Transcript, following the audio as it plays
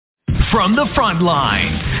From the front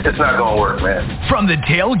lines. It's not going to work, man. From the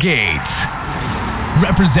tailgates.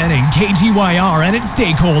 Representing KGYR and its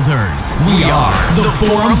stakeholders. We are the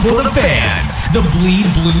Forum for the Fans. The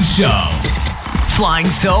Bleed Blue Show.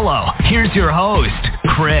 Flying solo. Here's your host,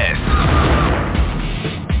 Chris.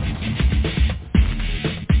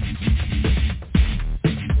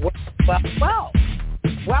 Well.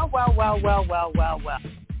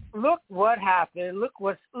 Look what happened. Look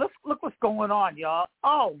what's going on, y'all.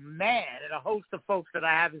 Oh man, and a host of folks that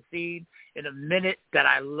I haven't seen in a minute that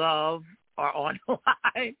I love are on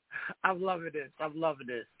live. I'm loving this.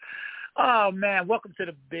 Oh man, welcome to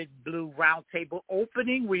the Big Blue Roundtable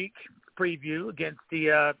opening week preview against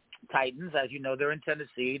the Titans. As you know, they're in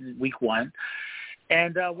Tennessee in week 1.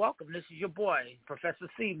 And welcome. This is your boy, Professor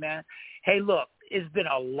C, man. Hey, look, it's been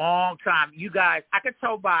a long time. You guys, I could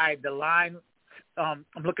tell by the line. I'm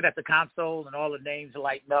looking at the console and all the names are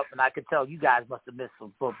lighting up, and I could tell you guys must have missed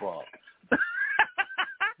some football.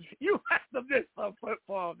 You must have missed some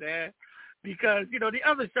football, man, because, you know, the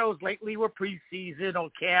other shows lately were preseason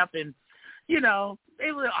or camp, and, you know,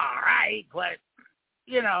 they were all right, but,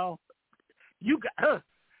 you know,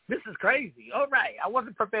 this is crazy. All right, I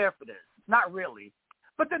wasn't prepared for this. Not really.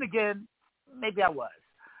 But then again, maybe I was.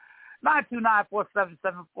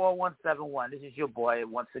 929-477-4171. This is your boy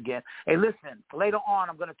once again. Hey, listen, later on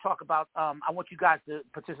I'm going to talk about, I want you guys to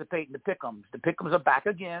participate in the Pick'ems. The Pick'ems are back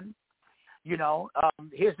again. You know,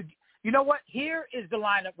 you know what? Here is the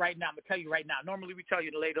lineup right now. I'm going to tell you right now. Normally we tell you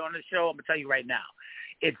later on in the show. I'm going to tell you right now.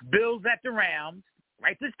 It's Bills at the Rams.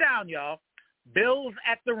 Write this down, y'all. Bills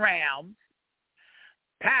at the Rams.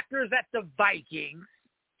 Packers at the Vikings.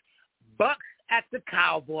 Bucks at the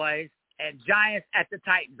Cowboys. And Giants at the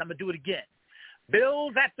Titans. I'm going to do it again.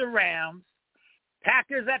 Bills at the Rams,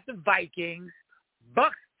 Packers at the Vikings,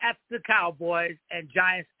 Bucks at the Cowboys, and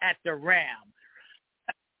Giants at the Rams.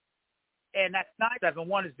 And that's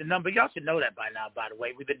 971 is the number. Y'all should know that by now, by the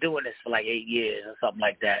way. We've been doing this for like 8 years or something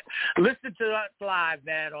like that. Listen to us live,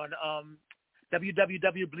 man, on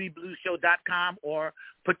www.bleedblueshow.com or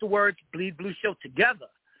put the words Bleed Blue Show together.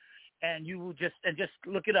 And you will just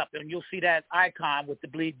look it up, and you'll see that icon with the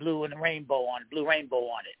bleed blue and the rainbow on blue rainbow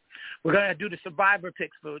on it. We're gonna do the survivor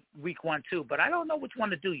picks for week 1 too, but I don't know which one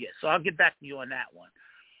to do yet, so I'll get back to you on that one.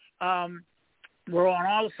 We're on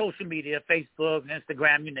all the social media, Facebook,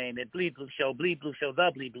 Instagram, you name it. Bleed Blue Show, the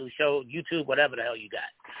Bleed Blue Show, YouTube, whatever the hell you got.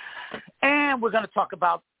 And we're gonna talk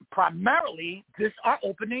about primarily our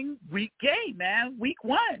opening week game, man, week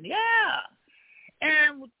 1, yeah.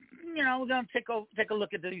 And, you know, we're going to take a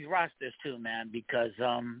look at these rosters too, man, because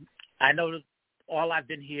I know that all I've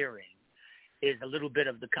been hearing is a little bit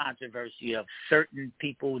of the controversy of certain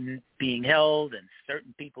people being held and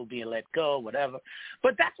certain people being let go, whatever.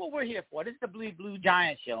 But that's what we're here for. This is the Bleed Blue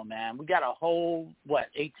Giant show, man. We got a whole,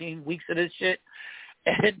 18 weeks of this shit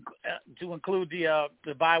and, to include the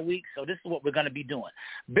bye week. So this is what we're going to be doing.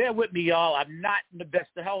 Bear with me, y'all. I'm not in the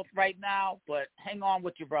best of health right now, but hang on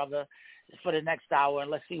with your brother for the next hour, and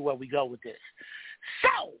let's see where we go with this.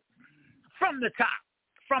 So, from the top,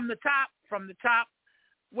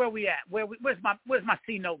 where we at? Where's my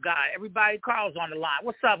C-note guy? Everybody, Carl's on the line.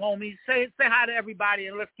 What's up, homies? Say hi to everybody,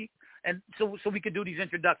 and let's keep so we can do these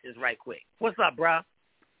introductions right quick. What's up, bro?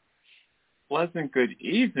 Pleasant good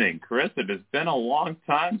evening, Chris. It has been a long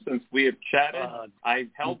time since we have chatted. I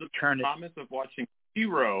held the promise of watching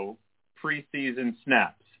 0 preseason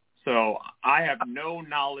snaps. So I have no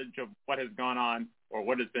knowledge of what has gone on or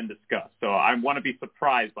what has been discussed. So I want to be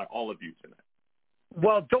surprised by all of you tonight.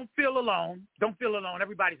 Well, don't feel alone.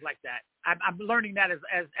 Everybody's like that. I'm learning that as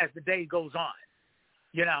the day goes on.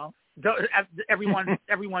 You know, everyone's in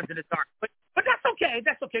the dark. But that's okay.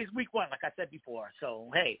 It's week 1, like I said before.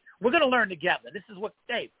 So, hey, we're going to learn together. This is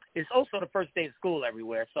it's also the first day of school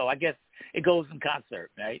everywhere. So I guess it goes in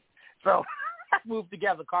concert, right? So let's move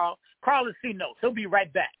together, Carl. Carl is C-Notes. He'll be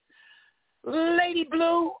right back. Lady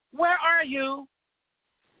Blue, where are you?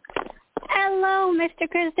 Hello, Mr.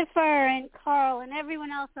 Christopher and Carl and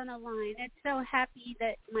everyone else on the line. It's so happy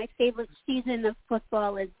that my favorite season of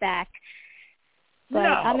football is back. But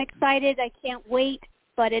I'm excited. I can't wait.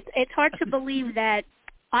 But it's hard to believe that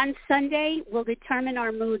on Sunday we'll determine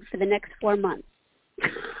our mood for the next 4 months.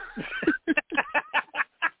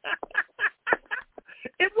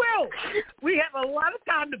 It will. We have a lot of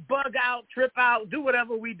time to bug out, trip out, do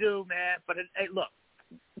whatever we do, man. But hey, look.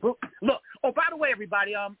 Oh, by the way,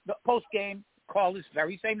 everybody, the post game call this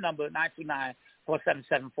very same number,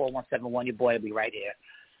 929-477-4171. Your boy will be right here.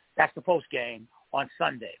 That's the post game on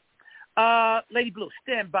Sunday. Lady Blue,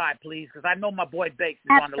 stand by, please, because I know my boy Bakes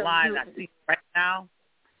is on the line. I see him right now.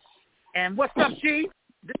 And what's up, Chief?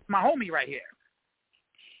 This is my homie right here.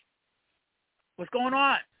 What's going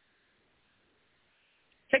on?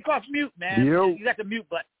 Take off mute, man. Yo. You got the mute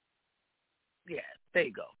button. Yeah, there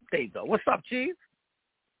you go. There you go. What's up, Chief?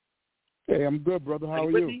 Hey, I'm good, brother. How are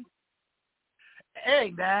you? Me?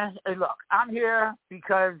 Hey, man. Hey, look, I'm here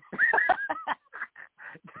because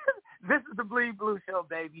this is the Bleed Blue Show,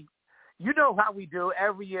 baby. You know how we do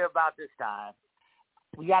every year about this time.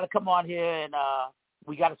 We got to come on here and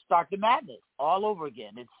we got to start the madness all over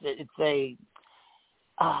again. It's a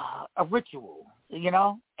ritual,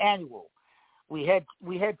 annual. We head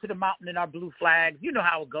to the mountain in our blue flags. You know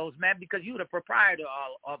how it goes, man, because you're the proprietor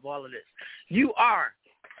of all of this. You are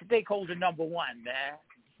stakeholder number one, man.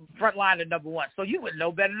 Frontliner number one. So you would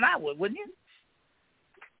know better than I would, wouldn't you?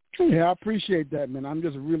 Yeah, I appreciate that, man. I'm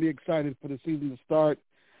just really excited for the season to start.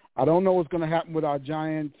 I don't know what's going to happen with our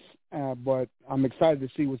Giants, but I'm excited to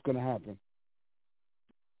see what's going to happen.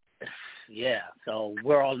 Yeah, so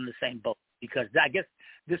we're all in the same boat because I guess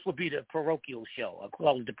this will be the parochial show. I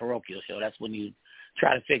call it the parochial show. That's when you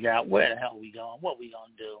try to figure out where the hell we going, what we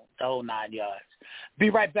going to do, the whole 9 yards. Be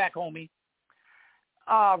right back, homie.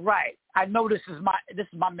 All right. I know this is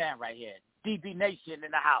my man right here, DB Nation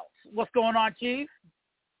in the house. What's going on, Chief?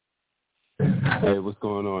 Hey, what's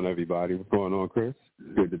going on, everybody? What's going on, Chris?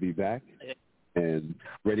 Good to be back and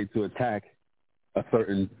ready to attack a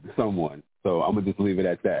certain someone. So I'm going to just leave it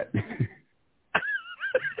at that.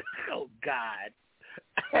 Oh, God.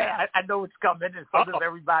 I know it's coming, and so does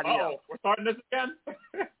everybody else. We're starting this again?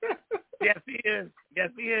 Yes, he is. Yes,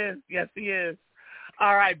 he is. Yes, he is.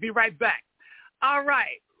 All right, be right back. All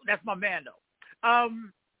right. That's my man, though.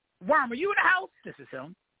 Worm, are you in the house? This is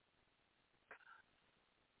him.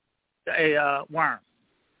 Hey, Worm,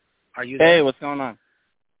 are you there? Hey, what's going on?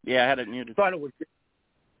 Yeah, I had it muted. Thought it was.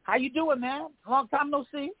 How you doing, man? Long time no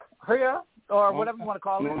see. Here, or whatever you want to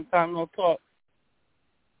call it. Long time no talk.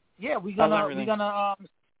 Yeah,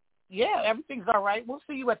 yeah, everything's all right. We'll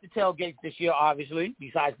see you at the tailgate this year, obviously,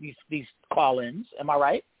 besides these call-ins. Am I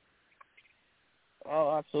right?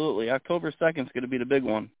 Oh, absolutely. October 2nd is going to be the big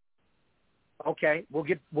one. Okay, we'll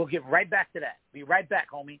get right back to that. Be right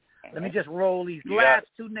back, homie. Let me just roll these last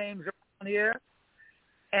two names around here.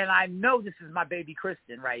 And I know this is my baby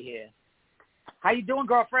Kristen right here. How you doing,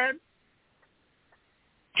 girlfriend?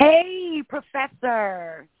 Hey,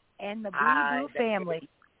 Professor and the Blue family.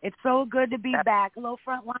 It's so good to be back. Hello,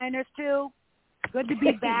 Frontliners, too. Good to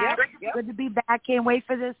be back. Yep. Good to be back. Can't wait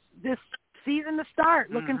for this season to start.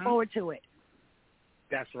 Looking forward to it.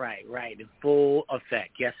 That's right. In full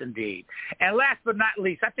effect. Yes, indeed. And last but not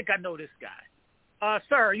least, I think I know this guy.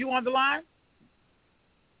 Sir, are you on the line?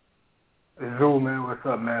 Zoo, man. What's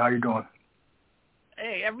up, man? How you doing?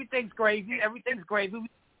 Hey, everything's gravy.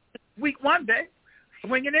 Week 1 day.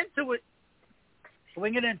 Swinging into it.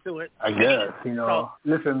 I guess.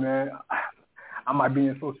 Listen, man. I might be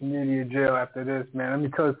in social media jail after this, man. Let me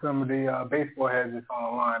tell some of the baseball heads that's on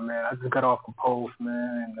the line, man. I just got off a post,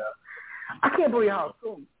 man, and I can't believe how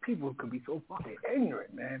people could be so fucking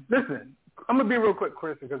ignorant, man. Listen, I'm going to be real quick,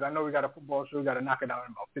 Chris, because I know we got a football show. We got to knock it out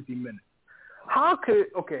in about 15 minutes. I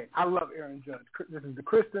love Aaron Judge. This is the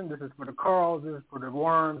Kristen. This is for the Carls. This is for the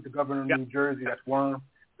Worms, the governor of New Jersey. That's Worm.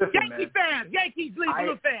 Listen, Yankee fans. Yankees, Blue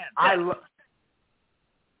fans.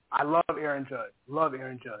 I love Aaron Judge.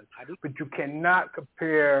 But you cannot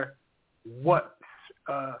compare what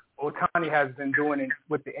Ohtani has been doing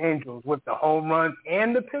with the Angels, with the home runs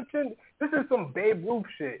and the pitching. This is some Babe Ruth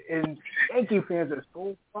shit. And Yankee fans are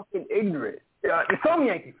so fucking ignorant. Some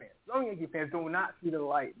Yankee fans do not see the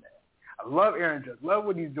light, man. I love Aaron Judge. Love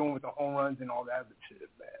what he's doing with the home runs and all that other shit,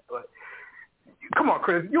 man. But come on,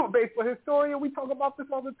 Chris. You're a baseball historian. We talk about this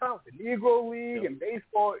all the time. The Negro League and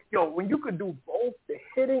baseball. When you could do both the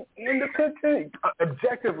hitting and the pitching,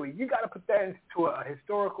 objectively, you got to put that into a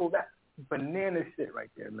historical. That's banana shit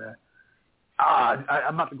right there, man.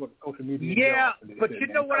 I'm about to go to social media. Yeah, but you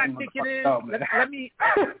know what I think it is? Let me.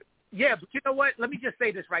 Yeah, but you know what? Let me just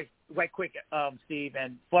say this right quick, Steve,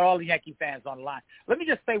 and for all the Yankee fans on the line. Let me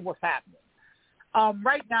just say what's happening.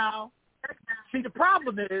 Right now, see, the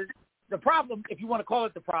problem, if you want to call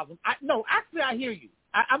it the problem, I hear you.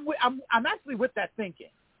 I'm actually with that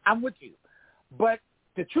thinking. I'm with you. But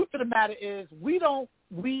the truth of the matter is we,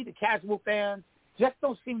 the casual fans, just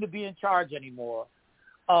don't seem to be in charge anymore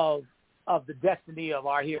of the destiny of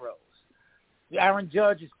our heroes. Aaron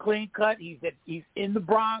Judge is clean cut. He's in the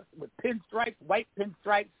Bronx with pinstripes, white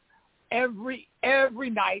pinstripes, every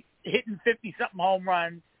night hitting 50-something home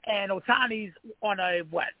runs. And Ohtani's on a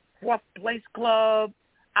fourth place club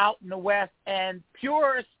out in the West. And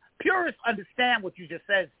purists understand what you just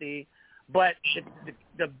said, Steve. But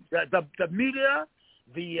the media,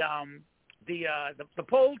 the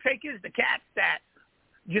poll takers, the cats that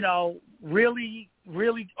really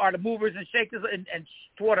are the movers and shakers and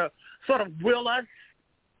sort of will us.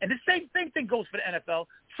 And the same thing goes for the NFL,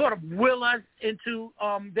 sort of will us into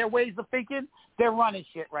their ways of thinking. They're running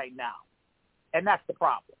shit right now. And that's the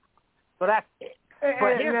problem. So that's it.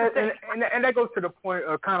 And that goes to the point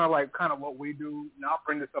of kind of what we do. Now, I'll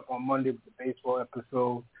bring this up on Monday with the baseball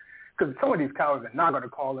episode, because some of these cowards are not going to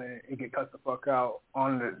call in and get cut the fuck out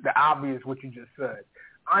on the obvious, what you just said.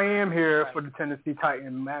 I am here for the Tennessee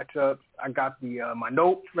Titans matchups. I got my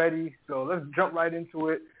notes ready, so let's jump right into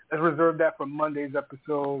it. Let's reserve that for Monday's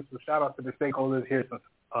episode. So shout out to the stakeholders here, some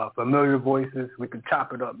familiar voices. We can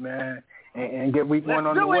chop it up, man, and get week one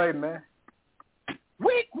on the way, man.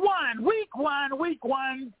 Week one,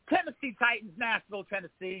 Tennessee Titans, Nashville,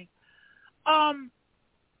 Tennessee.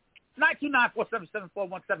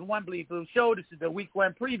 929-477-4171, Bleed Blue Show. This is the week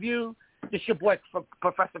one preview. This is your boy,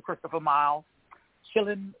 Professor Christopher Miles,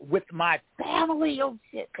 chilling with my family. Oh,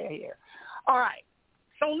 shit, they're here. All right.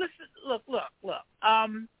 So listen, look.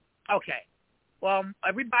 Okay. Well,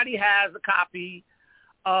 everybody has a copy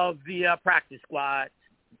of the practice squad,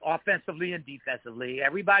 offensively and defensively.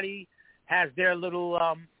 Everybody has their little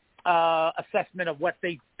assessment of what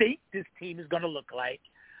they think this team is going to look like.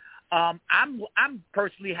 I'm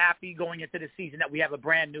personally happy going into the season that we have a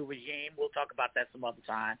brand new regime. We'll talk about that some other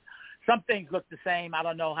time. Some things look the same. I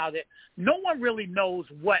don't know how they. No one really knows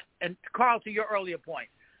what. And Carl, to your earlier point,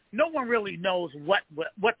 no one really knows what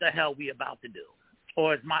the hell we about to do,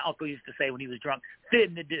 or as my uncle used to say when he was drunk,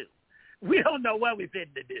 fitting to do. We don't know what we're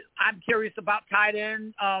fitting to do. I'm curious about tight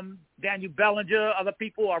end Daniel Bellinger. Other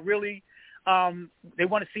people are really. They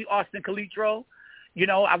want to see Austin Calitro.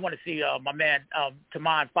 I want to see my man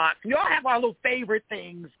Tamon Fox. We all have our little favorite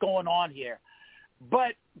things going on here.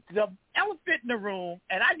 But the elephant in the room,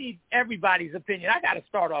 and I need everybody's opinion. I got to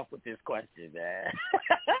start off with this question, man.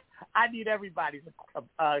 I need everybody's,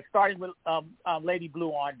 starting with Lady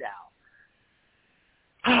Blue on down.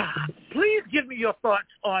 Please give me your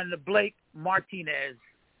thoughts on the Blake Martinez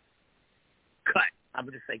cut. I'm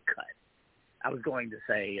going to say cut. I was going to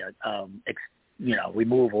say,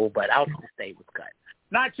 removal, but I'll just stay with cut.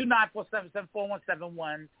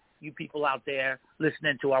 929-477-4171, you people out there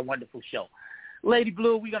listening to our wonderful show. Lady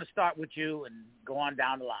Blue, we're going to start with you and go on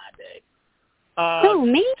down the line, Dave.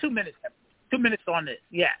 Me? 2 minutes. 2 minutes on this.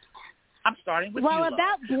 Yes. I'm starting with you. Well,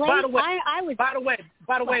 about Blake, I was. By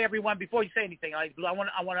the way, everyone, before you say anything, Lady Blue, I want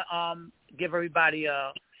to give everybody.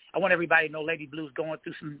 I want everybody to know Lady Blue's going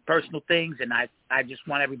through some personal things, and I just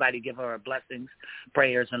want everybody to give her blessings,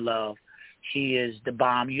 prayers, and love. She is the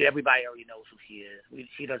bomb. Everybody already knows who she is.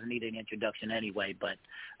 She doesn't need an introduction anyway, but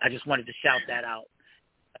I just wanted to shout that out.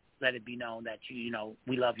 Let it be known that we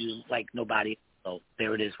love you like nobody. So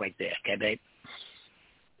there it is right there. Okay, babe?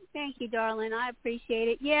 Thank you, darling. I appreciate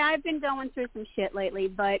it. Yeah, I've been going through some shit lately,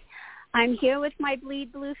 but I'm here with my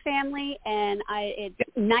Bleed Blue family, and it's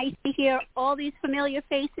nice to hear all these familiar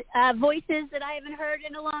voices that I haven't heard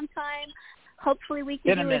in a long time. Hopefully we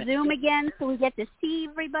can do a Zoom again so we get to see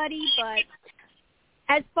everybody. But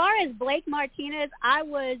as far as Blake Martinez, I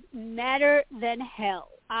was madder than hell.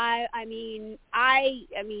 I mean, I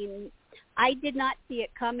did not see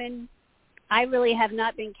it coming. I really have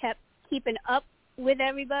not been keeping up with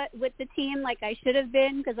the team like I should have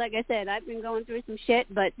been, because like I said, I've been going through some shit,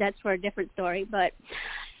 but that's for a different story. But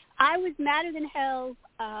I was madder than hell.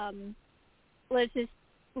 Let's just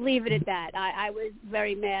leave it at that. I was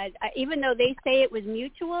very mad. Even though they say it was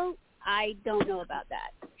mutual, I don't know about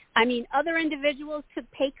that. I mean, other individuals took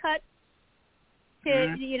pay cuts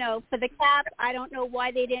to, for the cap. I don't know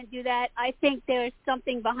why they didn't do that. I think there's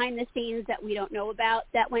something behind the scenes that we don't know about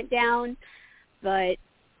that went down, but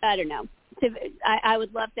I don't know. I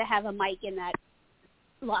would love to have a mic in that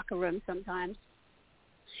locker room sometimes.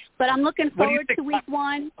 But I'm looking forward to week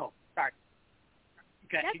one. Oh, sorry.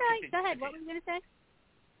 Okay. That's all right. Go ahead. What were you going to say?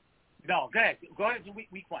 No, go ahead. Go ahead to week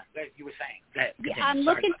one. You were saying. Go ahead. Yeah, I'm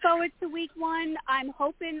looking forward to week one. I'm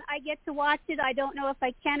hoping I get to watch it. I don't know if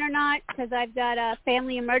I can or not, because I've got a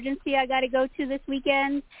family emergency I got to go to this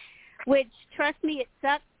weekend, which, trust me, it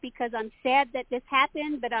sucks because I'm sad that this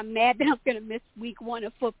happened, but I'm mad that I'm going to miss week one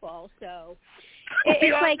of football. So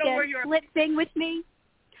it's like a split thing with me.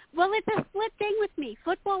 Well, it's a split thing with me.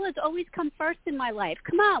 Football has always come first in my life.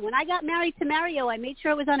 Come on, when I got married to Mario, I made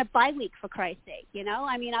sure it was on a bye week, for Christ's sake.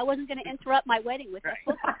 I mean, I wasn't going to interrupt my wedding with that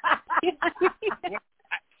football.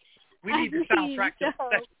 We need the soundtrack to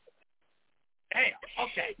Hey,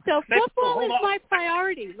 okay. So football is my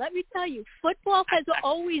priority. Let me tell you, football has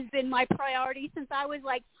always been my priority since I was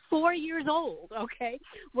like 4 years old, okay?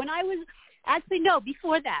 When I was Actually, no,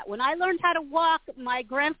 before that. When I learned how to walk, my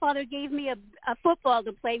grandfather gave me a football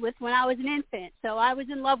to play with when I was an infant. So I was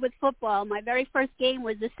in love with football. My very first game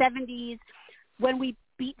was the 70s when we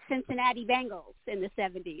beat Cincinnati Bengals in the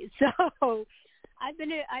 70s. So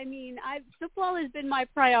football has been my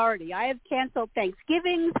priority. I have canceled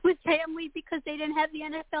Thanksgivings with family because they didn't have the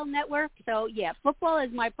NFL Network. So, yeah, football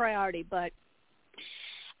is my priority. But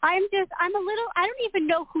I don't even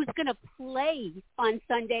know who's going to play on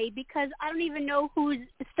Sunday because I don't even know who's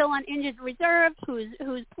still on injured reserve,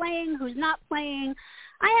 who's playing, who's not playing.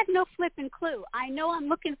 I have no flipping clue. I know I'm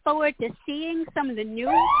looking forward to seeing some of the new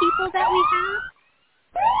people that we have.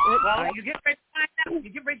 Well, you get ready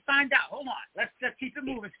to find out. Hold on. Let's keep it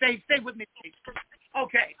moving. Stay with me, please.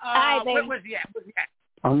 Okay. Where was he at?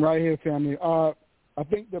 I'm right here, family. I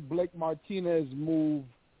think the Blake Martinez move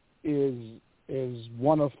is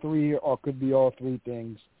one of three, or could be all three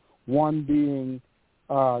things. One being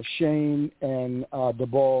Shane and the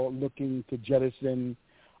ball looking to jettison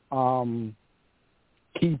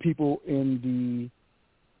key people in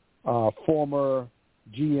the former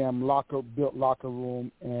GM locker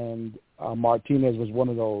room, and Martinez was one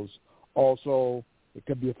of those. Also, it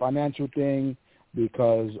could be a financial thing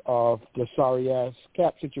because of the sorry-ass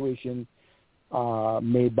cap situation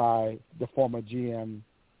made by the former GM,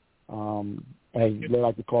 as they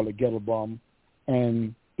like to call it, Ghetto Bum.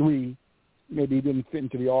 And three, maybe he didn't fit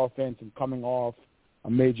into the offense, and coming off a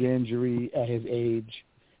major injury at his age,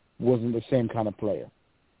 wasn't the same kind of player.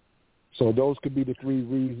 So those could be the three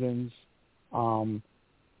reasons.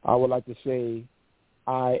 I would like to say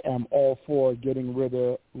I am all for getting rid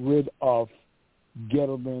of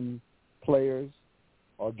Gettleman players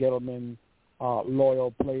or Gettleman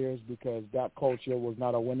loyal players, because that culture was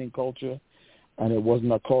not a winning culture, and it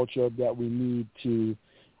wasn't a culture that we need to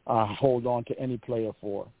hold on to any player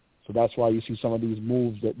for. So that's why you see some of these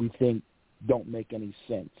moves that we think don't make any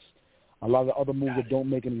sense. A lot of the other moves that don't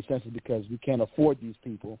make any sense is because we can't afford these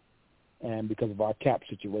people and because of our cap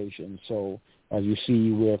situation. So as you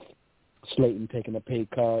see with Slayton taking a pay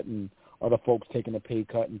cut and other folks taking a pay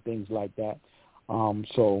cut and things like that.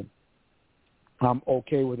 So I'm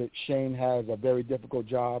okay with it. Shane has a very difficult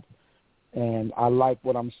job, and I like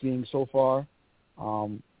what I'm seeing so far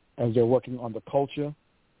as they're working on the culture.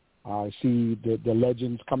 I see the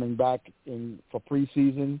legends coming back for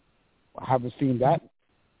preseason. I haven't seen that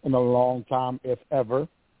in a long time, if ever.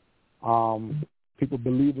 People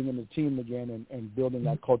believing in the team again and building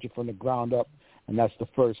that culture from the ground up, and that's the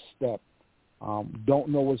first step. Don't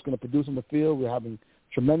know what's going to produce in the field. We're having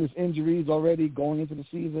tremendous injuries already going into the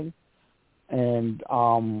season, and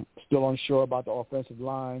still unsure about the offensive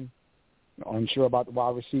line, unsure about the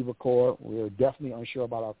wide receiver core. We're definitely unsure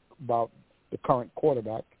about the current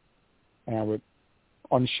quarterback, and we're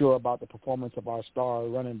unsure about the performance of our star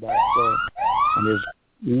running back. So, and there's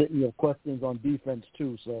litany of questions on defense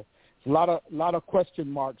too. So it's a lot of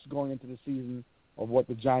question marks going into the season of what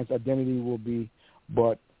the Giants' identity will be.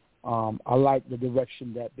 But I like the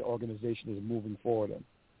direction that the organization is moving forward in.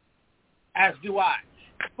 As do I.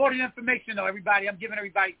 For the information, though, everybody, I'm giving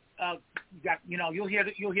everybody. You'll hear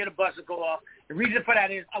the buzzer go off. The reason for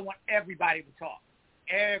that is I want everybody to talk.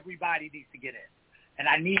 Everybody needs to get in, and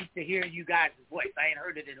I need to hear you guys' voice. I ain't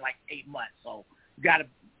heard it in like 8 months, so I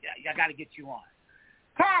gotta get you on.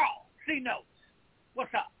 Carl, C Notes,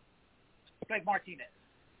 what's up? Blake Martinez.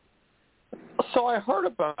 So I heard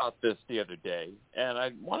about this the other day, and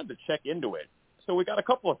I wanted to check into it. So we got a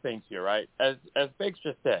couple of things here, right? As Biggs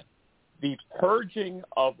just said, the purging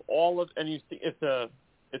of all of, and you see, it's a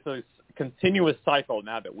continuous cycle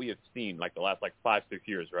now that we have seen, like the last 5-6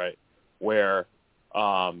 years, right? Where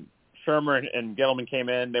Shermer and Gettleman came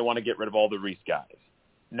in, they want to get rid of all the Reese guys.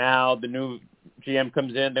 Now the new GM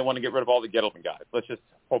comes in, they want to get rid of all the Gettleman guys. Let's just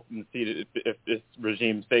hope and see if this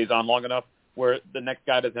regime stays on long enough where the next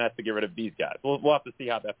guy doesn't have to get rid of these guys. We'll have to see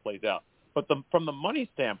how that plays out. But from the money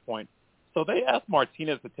standpoint, so they asked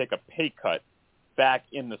Martinez to take a pay cut back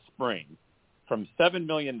in the spring from $7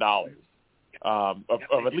 million, of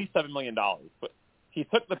at least $7 million. But he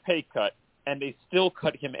took the pay cut, and they still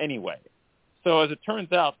cut him anyway. So as it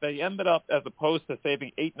turns out, they ended up, as opposed to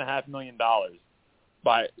saving $8.5 million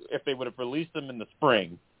if they would have released him in the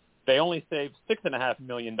spring, they only saved $6.5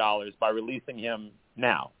 million by releasing him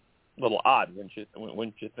now. A little odd, wouldn't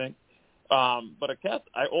you think? But I guess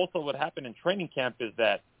what happened in training camp is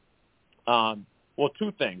that,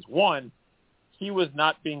 two things. One, he was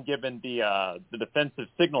not being given the defensive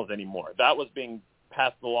signals anymore. That was being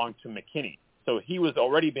passed along to McKinney. So he was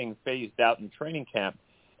already being phased out in training camp.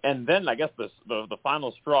 And then I guess the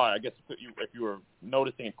final straw, I guess if you were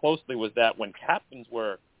noticing it closely, was that when captains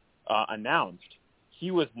were announced, he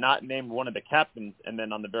was not named one of the captains, and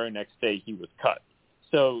then on the very next day he was cut.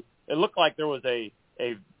 So it looked like there was a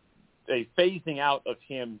phasing out of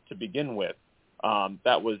him to begin with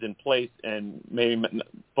that was in place, and maybe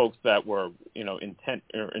folks that were, in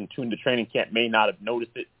tune to training camp may not have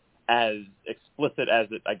noticed it as explicit as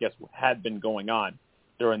it, I guess, had been going on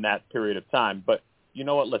during that period of time. But you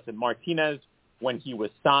know what? Listen, Martinez, when he was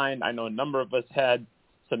signed, I know a number of us had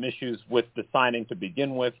some issues with the signing to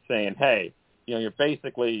begin with, saying, hey, you're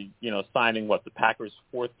basically, signing the Packers'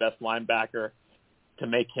 fourth best linebacker to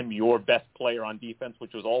make him your best player on defense,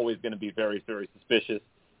 which was always going to be very, very suspicious.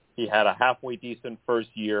 He had a halfway decent first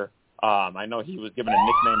year. I know he was given a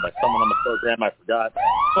nickname by someone on the program. I forgot.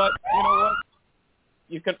 But you know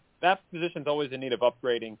what? That position's always in need of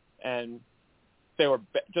upgrading, and they were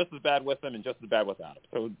just as bad with him and just as bad without him.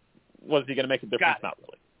 So was he going to make a difference? Not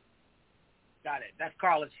really. Got it. That's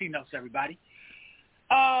Carl at C-Notes, everybody.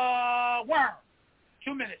 Worm,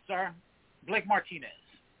 2 minutes, sir. Blake Martinez.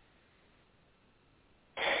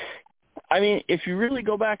 I mean, if you really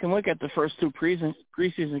go back and look at the first two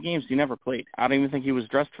preseason games, he never played. I don't even think he was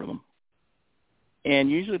dressed for them.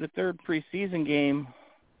 And usually the third preseason game,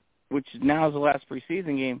 which now is the last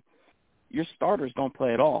preseason game, your starters don't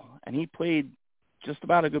play at all. And he played just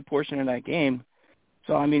about a good portion of that game.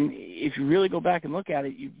 So, I mean, if you really go back and look at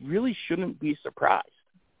it, you really shouldn't be surprised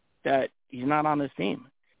that he's not on this team.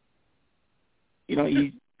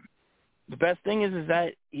 The best thing is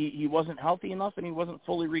that he wasn't healthy enough and he wasn't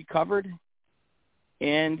fully recovered,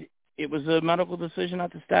 and it was a medical decision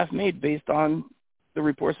that the staff made based on the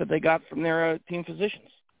reports that they got from their team physicians.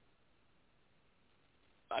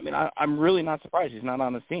 I mean, I'm really not surprised he's not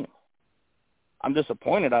on this team. I'm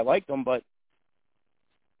disappointed. I liked him, but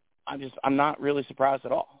I'm not really surprised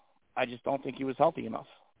at all. I just don't think he was healthy enough,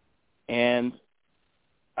 and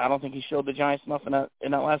I don't think he showed the Giants enough in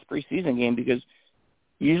that last preseason game, because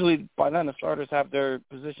usually by then the starters have their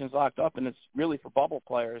positions locked up, and it's really for bubble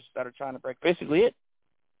players that are trying to break. Basically it.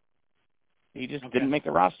 He just didn't make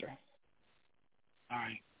the roster. All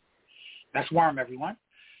right. That's Worm, everyone.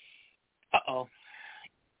 Uh-oh.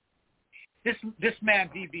 This man,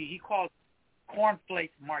 DB, he called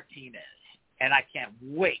Cornflake Martinez, and I can't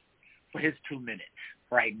wait for his 2 minutes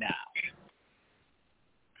right now.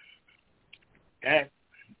 Go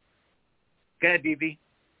ahead, DB.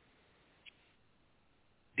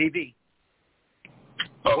 DB.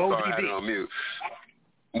 Oh, sorry, I had it on mute.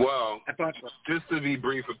 Well, just to be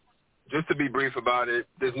brief about it,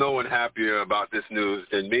 there's no one happier about this news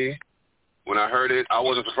than me. When I heard it, I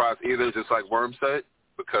wasn't surprised either, just like Worm said,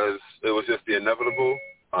 because it was just the inevitable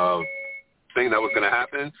thing that was going to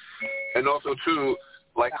happen. And also, too,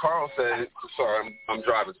 like Carl said, sorry, I'm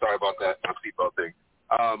driving. Sorry about that. My seatbelt thing.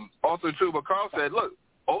 Also, too, but Carl said, look,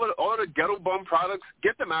 all the ghetto bum products,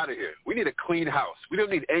 get them out of here. We need a clean house. We don't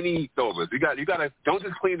need any leftovers. You got to don't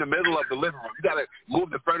just clean the middle of the living room. You got to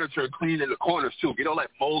move the furniture and clean in the corners too. Get all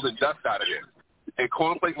that mold and dust out of here. And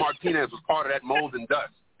Cornflake Martinez was part of that mold and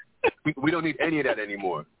dust. We don't need any of that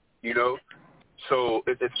anymore. So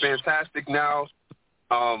it's fantastic now.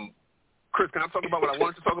 Chris, can I talk about what I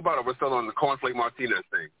wanted to talk about, or we're still on the Cornflake Martinez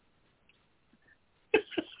thing?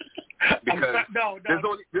 Because no.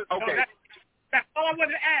 Okay. That's all I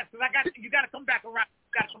wanted to ask. Because you got to come back around.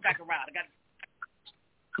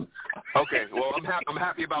 Okay. Well, I'm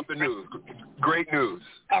happy about the news. Great news.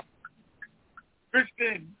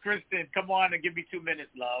 Kristen, come on and give me 2 minutes,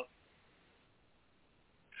 love.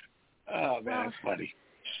 Oh man, that's funny.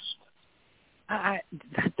 I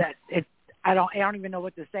don't even know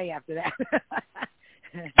what to say after that.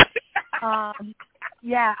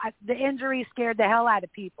 The injury scared the hell out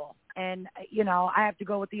of people, and I have to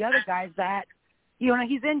go with the other guys that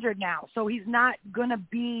he's injured now, so he's not gonna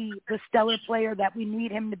be the stellar player that we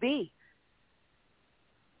need him to be.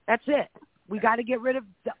 That's it. We got to get rid of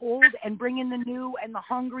the old and bring in the new and the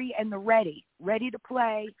hungry and the ready to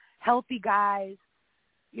play, healthy guys.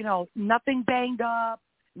 Nothing banged up,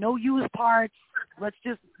 no used parts. Let's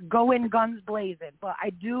just go in guns blazing. But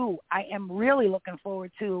I am really looking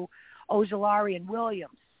forward to Ojulari and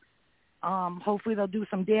Williams. Hopefully they'll do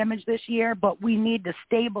some damage this year, but we need to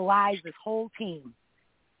stabilize this whole team.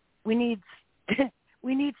 We need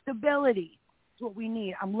stability. That's what we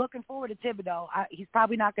need. I'm looking forward to Thibodeau. He's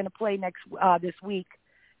probably not going to play this week,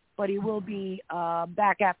 but he will be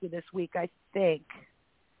back after this week, I think,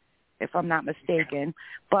 if I'm not mistaken.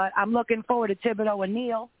 But I'm looking forward to Thibodeau and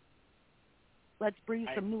Neal. Let's breathe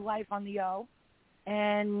some new life on the O.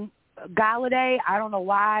 And Golladay, I don't know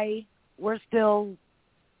why we're still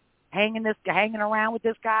hanging around with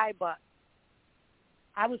this guy, but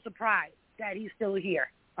I was surprised that he's still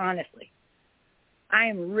here, honestly. I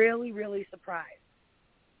am really, really surprised.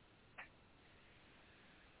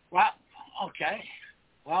 Well, okay.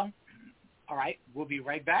 Well, all right. We'll be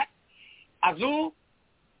right back. Azul,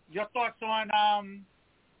 your thoughts on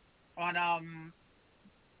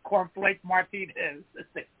Cornflake Martinez,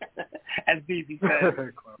 as BB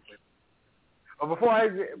said. Well, before I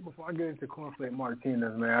get into Cornflake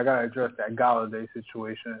Martinez, man, I gotta address that Golladay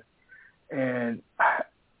situation. And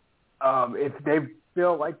if they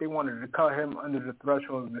feel like they wanted to cut him under the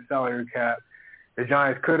threshold of the salary cap, the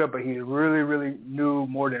Giants could have, but he really, really knew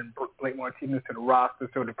more than Blake Martinez to the roster,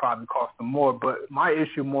 so it probably cost them more. But my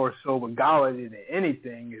issue more so with Golladay than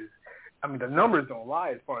anything is, I mean, the numbers don't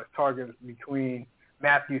lie as far as targets between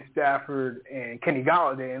Matthew Stafford and Kenny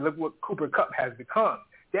Golladay, and look what Cooper Kupp has become.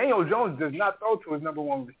 Daniel Jones does not throw to his number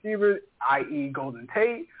one receiver, i.e. Golden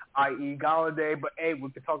Tate, i.e. Golladay, but, hey, we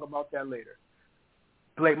can talk about that later.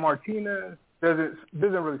 Blake Martinez doesn't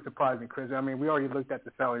really surprise me, Chris. I mean, we already looked at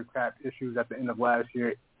the salary cap issues at the end of last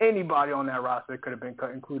year. Anybody on that roster could have been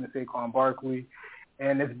cut, including Saquon Barkley,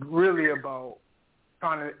 and it's really about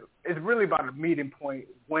a meeting point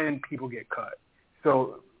when people get cut.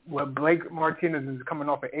 So when Blake Martinez is coming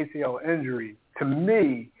off an ACL injury, to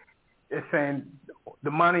me, it's saying the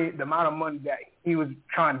amount of money that he was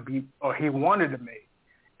trying to be, or he wanted to make,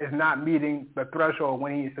 is not meeting the threshold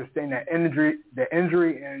when he sustained the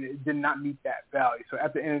injury, and it did not meet that value. So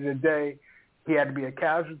at the end of the day, he had to be a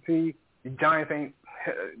casualty. The Giants ain't,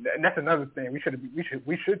 and that's another thing. We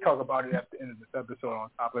should talk about it at the end of this episode on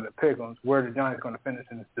top of the pick-ems, where the Giants going to finish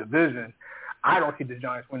in this division. I don't see the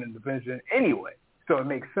Giants winning the division anyway, so it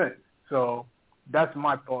makes sense. So that's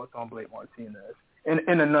my thoughts on Blake Martinez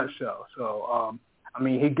in a nutshell. So I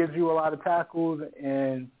mean, he gives you a lot of tackles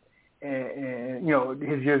and you know,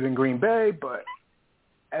 his years in Green Bay, but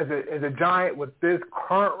as a Giant with this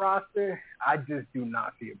current roster, I just do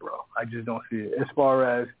not see it, bro. I just don't see it as far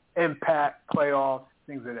as impact, playoffs,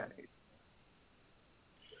 things of that nature.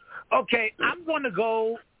 Okay, I'm going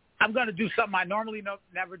to do something I normally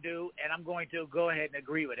never do, and I'm going to go ahead and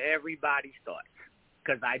agree with everybody's thoughts,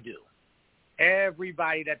 because I do.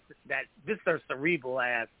 Everybody that this is a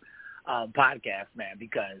cerebral-ass podcast, man,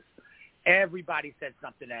 because everybody said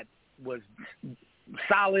something that was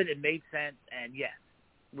solid and made sense, and yes,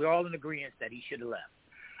 we're all in agreement that he should have left.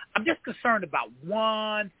 I'm just concerned about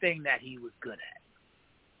one thing that he was good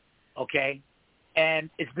at, okay? And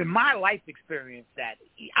it's been my life experience that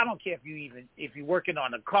I don't care if you're working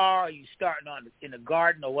on a car or you're starting in a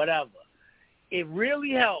garden or whatever, it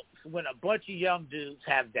really helps when a bunch of young dudes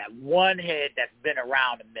have that one head that's been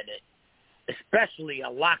around a minute, especially a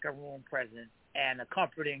locker room presence and a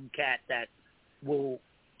comforting cat that will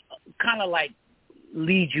kind of like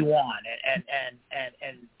lead you on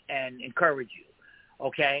and encourage you,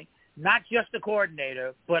 okay? Not just a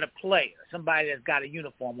coordinator, but a player, somebody that's got a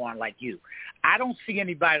uniform on like you. I don't see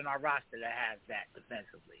anybody on our roster that has that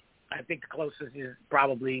defensively. I think the closest is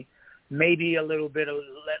probably maybe a little bit of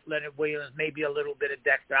Leonard Williams, maybe a little bit of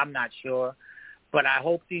Dexter. I'm not sure. But I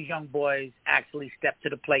hope these young boys actually step to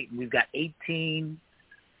the plate, and we've got 18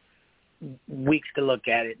 weeks to look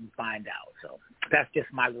at it and find out. So that's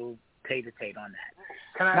just my little tate-a-tate on that.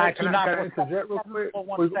 Can I interject real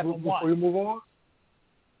quick before you move on?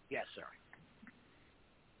 Yes, sir.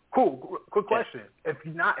 Cool. Quick question. If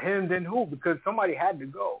not him, then who? Because somebody had to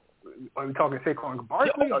go. Are we talking Saquon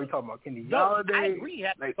Barkley? Are we talking about Kenny Golladay? I agree.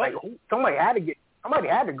 Somebody had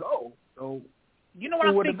to go. So you know what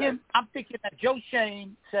I'm thinking? I'm thinking that Joe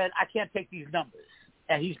Shane said, "I can't take these numbers,"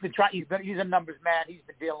 and he's a numbers man. He's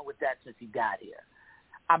been dealing with that since he got here.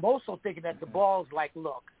 I'm also thinking that the ball's like,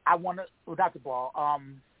 look, without the ball,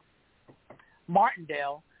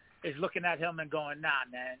 Martindale is looking at him and going, nah,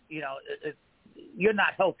 man, you know, you're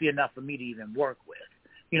not healthy enough for me to even work with.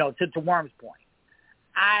 You know, to Worm's point.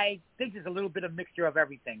 I think there's a little bit of mixture of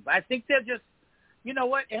everything, but I think they're just, you know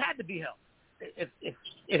what, it had to be him.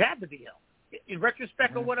 It had to be him. In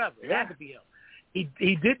retrospect or whatever, it had to be him.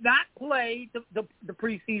 He did not play the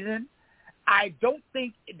preseason. I don't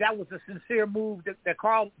think that was a sincere move that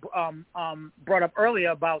Carl brought up earlier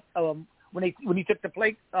about when he took the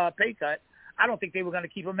pay cut. I don't think they were going to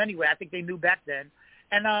keep him anyway. I think they knew back then.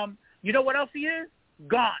 And you know what else he is?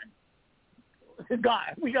 Gone.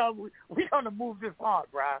 We gonna move this on,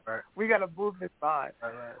 bro. Right. We gotta move this on.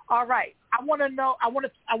 Right. All right. I want to know. I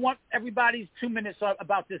want everybody's 2 minutes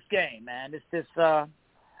about this game, man. It's this.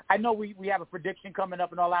 I know we have a prediction coming up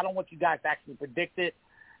and all. I don't want you guys to actually predict it.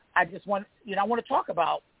 I just want I want to talk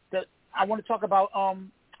about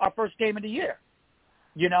our first game of the year.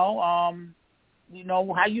 You know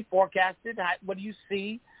how you forecast it. What do you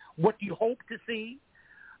see? What do you hope to see?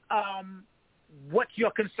 What's your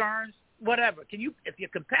concerns? Whatever. If you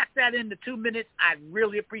can pack that into 2 minutes, I'd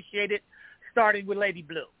really appreciate it. Starting with Lady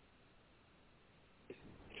Blue.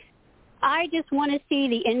 I just want to see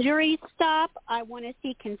the injuries stop. I want to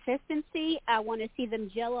see consistency. I want to see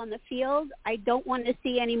them gel on the field. I don't want to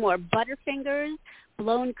see any more butterfingers,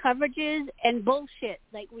 blown coverages, and bullshit.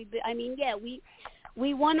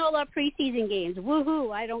 We won all our preseason games.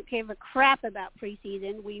 Woohoo! I don't give a crap about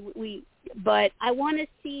preseason. But I want to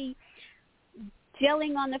see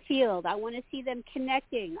gelling on the field. I want to see them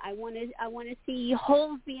connecting. I want to see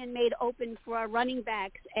holes being made open for our running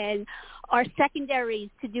backs and our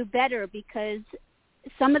secondaries to do better, because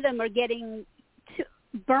some of them are getting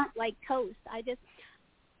burnt like toast.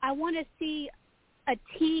 I want to see a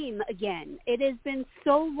team again. It has been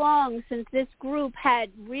so long since this group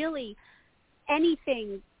had really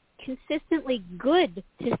anything consistently good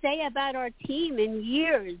to say about our team in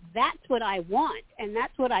years. That's what I want, and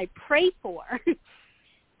that's what I pray for.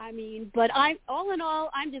 But all in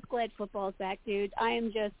all, I'm just glad football's back, dude. I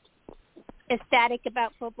am just ecstatic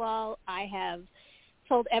about football. I have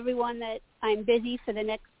told everyone that I'm busy for the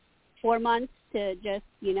next 4 months to just,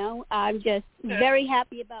 I'm just very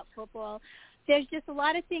happy about football. There's just a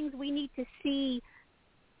lot of things we need to see,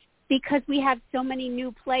 because we have so many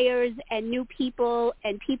new players and new people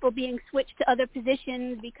and people being switched to other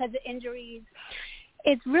positions because of injuries.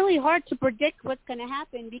 It's really hard to predict what's going to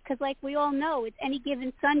happen, because like we all know, it's any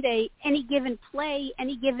given Sunday, any given play,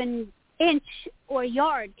 any given inch or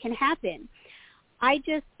yard can happen. I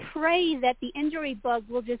just pray that the injury bug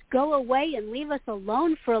will just go away and leave us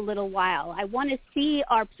alone for a little while. I want to see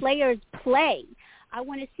our players play. I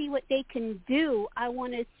want to see what they can do. I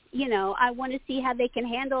want to see how they can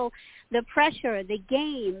handle the pressure, the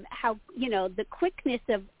game, how, the quickness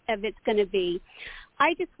of it's going to be.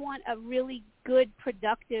 I just want a really good,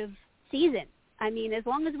 productive season. As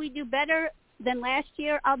long as we do better than last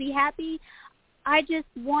year, I'll be happy. I just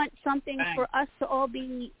want something for us to all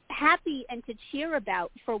be happy and to cheer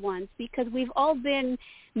about for once, because we've all been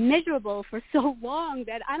miserable for so long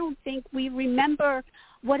that I don't think we remember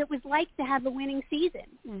what it was like to have a winning season.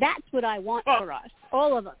 That's what I want for us,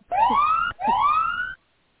 all of us.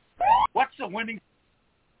 What's a winning?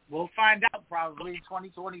 We'll find out probably in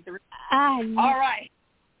 2023. All right.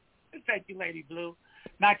 Thank you, Lady Blue.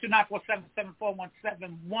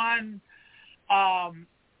 929-477-4171.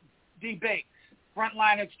 D. Bates,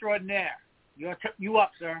 frontline extraordinaire. You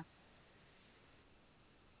up, sir?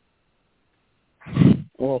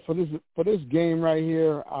 Well, for this game right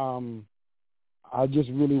here, I just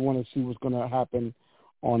really want to see what's going to happen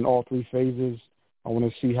on all three phases. I want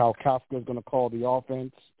to see how Kafka is going to call the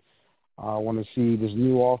offense. I want to see this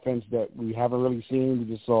new offense that we haven't really seen. We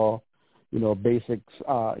just saw, basics,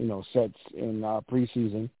 sets in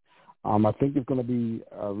preseason. I think it's going to be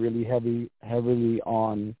really heavily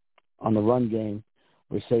on the run game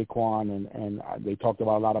with Saquon, and they talked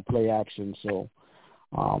about a lot of play action. So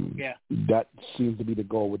that seems to be the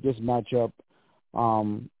goal with this matchup.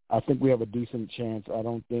 I think we have a decent chance. I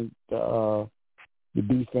don't think the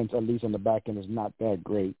defense, at least on the back end, is not that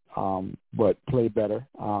great, but play better.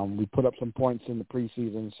 We put up some points in the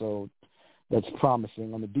preseason, so that's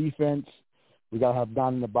promising. On the defense, we got to have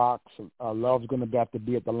Don in the box. Love's going to have to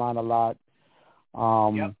be at the line a lot.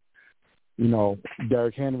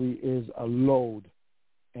 Derrick Henry is a load,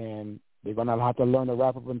 and they're going to have to learn to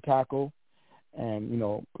wrap up and tackle. And,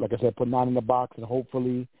 like I said, put 9 in the box and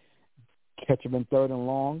hopefully catch him in 3rd and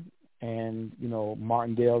long. And,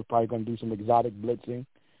 Martindale's probably going to do some exotic blitzing.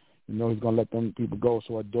 He's going to let them people go.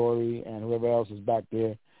 So Adoree and whoever else is back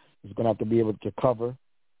there is going to have to be able to cover.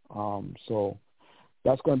 So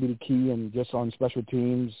that's going to be the key. And just on special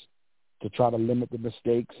teams, to try to limit the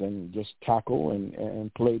mistakes and just tackle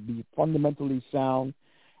and play, be fundamentally sound,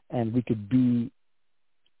 and we could be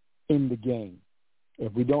in the game.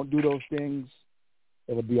 If we don't do those things,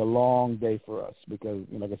 it'll be a long day for us because,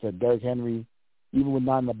 like I said, Derrick Henry, even with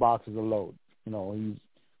 9 in the box, is a load. He's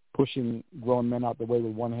pushing grown men out the way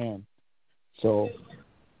with one hand. So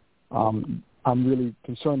I'm really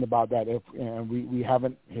concerned about that. We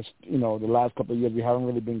haven't, the last couple of years, we haven't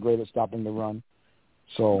really been great at stopping the run.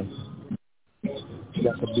 So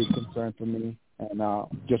that's a big concern for me. And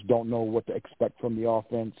just don't know what to expect from the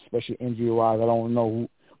offense, especially injury-wise. We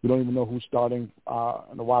don't even know who's starting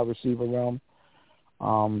in the wide receiver realm.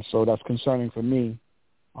 So that's concerning for me.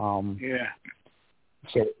 So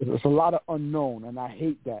it's a lot of unknown, and I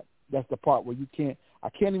hate that. That's the part where I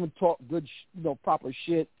can't even talk good, proper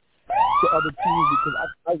shit to other teams because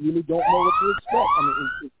I really don't know what to expect.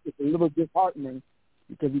 It's a little disheartening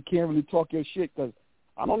because you can't really talk your shit because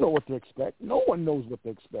I don't know what to expect. No one knows what to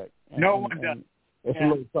expect. No one does. It's a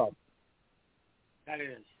little tough. That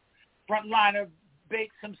is. Frontliner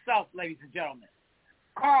Bates himself, ladies and gentlemen.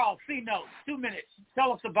 Carl, C-Note, 2 minutes.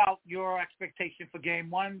 Tell us about your expectation for Game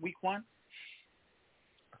 1, Week 1.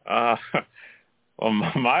 Well,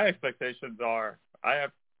 my expectations are I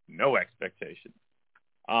have no expectations.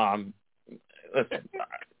 Listen,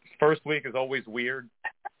 first week is always weird.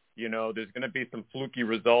 You know, there's going to be some fluky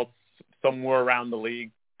results somewhere around the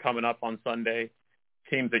league coming up on Sunday.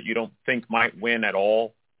 Teams that you don't think might win at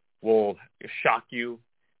all will shock you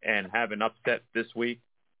and have an upset this week.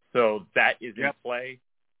 So that is in play.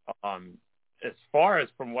 As far as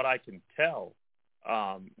from what I can tell,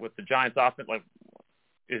 with the Giants' offense, like,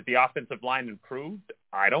 is the offensive line improved?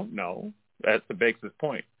 I don't know. That's the Bakes'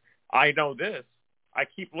 point. I know this. I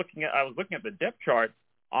was looking at the depth chart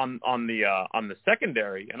on the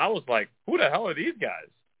secondary, and I was like, who the hell are these guys?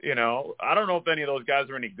 You know, I don't know if any of those guys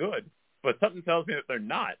are any good, but something tells me that they're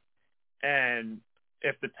not. And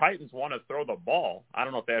if the Titans want to throw the ball, I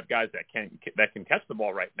don't know if they have guys that can catch the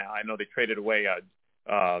ball right now. I know they traded away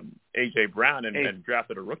A.J. Brown and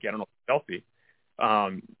drafted a rookie. I don't know if he's healthy.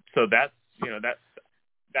 So that's, you know,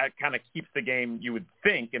 that kind of keeps the game, you would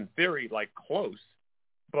think, in theory, like, close.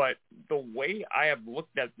 But the way I have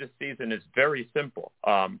looked at this season is very simple.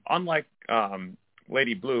 Unlike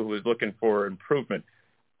Lady Blue, who is looking for improvement,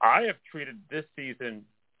 I have treated this season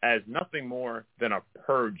as nothing more than a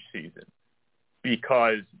purge season,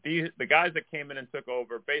 because the guys that came in and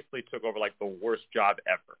basically took over like the worst job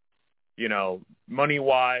ever. You know,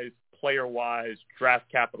 money-wise, player-wise, draft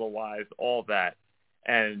capital-wise, all that.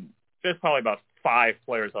 And there's probably about 5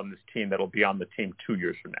 players on this team that'll be on the team 2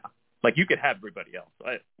 years from now. Like, you could have everybody else.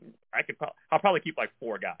 I'll probably keep like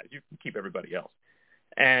 4 guys. You can keep everybody else.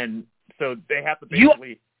 And so they have to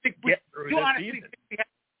basically get through this season.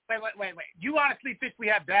 Wait. You honestly think we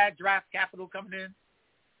have bad draft capital coming in?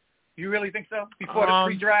 You really think so? Before the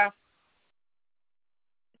pre-draft?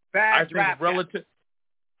 I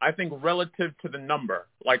think relative to the number.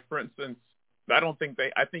 Like, for instance, I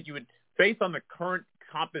think you would, based on the current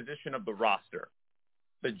composition of the roster,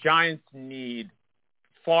 the Giants need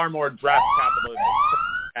far more draft capital than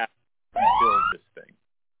they have to build this thing.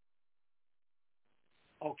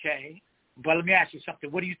 Okay. But let me ask you something.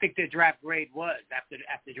 What do you think their draft grade was after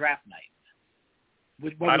draft night?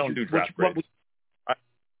 I don't do draft grades.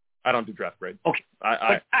 I don't do draft grades. Okay.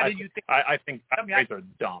 I think draft grades are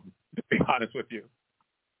dumb, to be honest with you.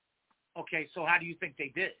 Okay, so how do you think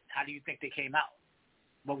they did? How do you think they came out?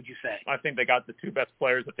 What would you say? I think they got the 2 best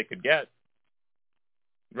players that they could get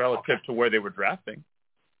relative to where they were drafting.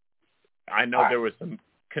 I know there was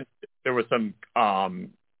some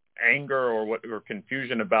anger or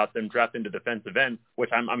confusion about them drafting the defensive end,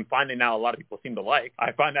 which I'm finding now a lot of people seem to like.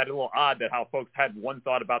 I find that a little odd that how folks had one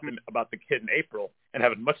thought about the kid in April and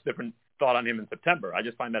have a much different thought on him in September. I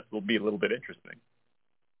just find that will be a little bit interesting.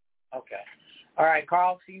 Okay. All right,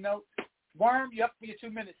 Carl, C-Note. Worm, you up for your 2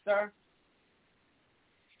 minutes, sir?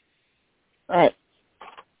 All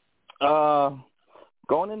right.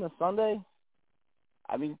 Going into Sunday,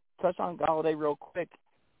 I mean, touch on Golladay real quick.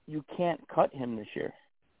 You can't cut him this year.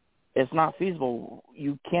 It's not feasible.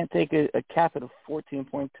 You can't take a cap of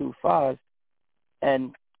 14.25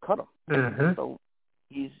 and cut him. Mm-hmm. So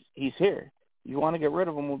he's here. You want to get rid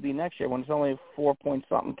of him will be next year when it's only a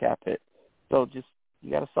 4-point-something cap hit. So just you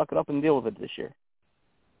got to suck it up and deal with it this year.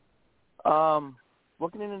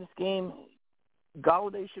 Looking into this game,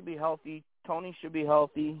 Golladay should be healthy. Tony should be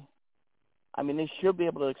healthy. I mean, they should be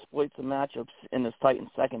able to exploit some matchups in this Titans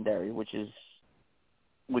secondary, which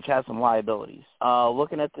has some liabilities.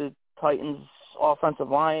 Looking at the Titans offensive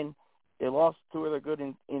line, they lost 2 of their good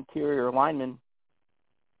interior linemen,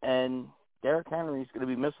 and Derrick Henry is going to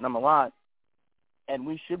be missing them a lot. And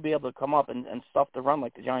we should be able to come up and stuff the run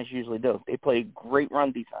like the Giants usually do. They play great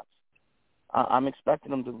run defense. I'm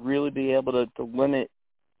expecting them to really be able to limit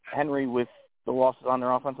Henry with the losses on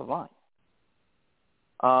their offensive line.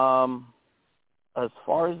 As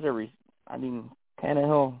far as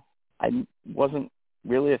Tannehill, I wasn't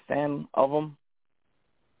really a fan of him.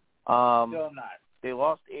 Still not. They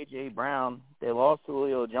lost A.J. Brown. They lost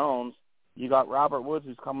Julio Jones. You got Robert Woods,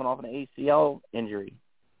 who's coming off an ACL injury.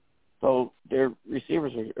 So their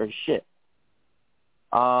receivers are shit.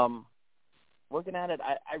 Looking at it,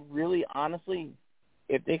 I really, honestly,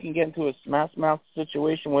 if they can get into a smash-mouth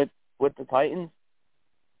situation with the Titans,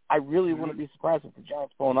 I really wouldn't be surprised if the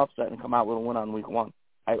Giants pull an upset and come out with a win on week 1.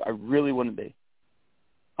 I really wouldn't be.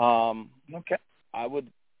 Okay. I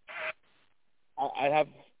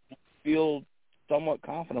feel somewhat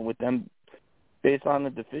confident with them based on the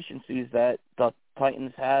deficiencies that the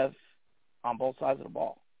Titans have on both sides of the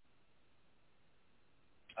ball.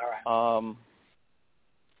 All right.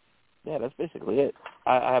 Yeah, that's basically it.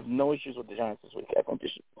 I have no issues with the Giants this week. I think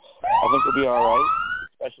they'll be all right.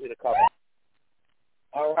 especially the cover.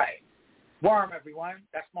 All right. Worm, everyone.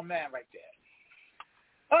 That's my man right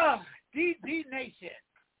there. DB Nation.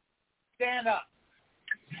 Stand up.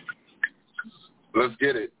 Let's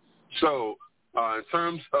get it. So, in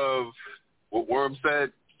terms of what Worm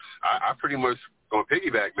said, I pretty much going to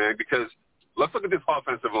piggyback, man, because let's look at this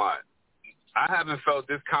offensive line. I haven't felt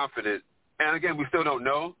this confident, and again, we still don't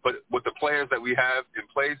know, but with the players that we have in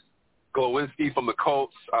place, Glowinski from the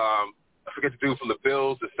Colts, I forget the dude from the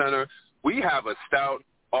Bills, the center, we have a stout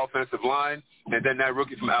offensive line, and then that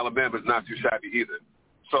rookie from Alabama is not too shabby either.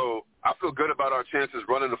 So I feel good about our chances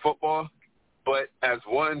running the football, but as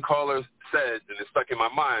one caller said, and it stuck in my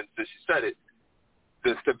mind since she said it,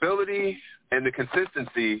 the stability and the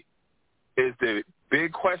consistency is the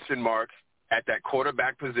big question mark at that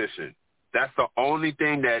quarterback position. That's the only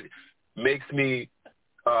thing that makes me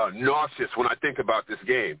nauseous when I think about this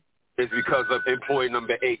game is because of employee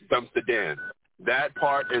number 8, Dumpster Dan. That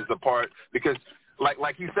part is the part because,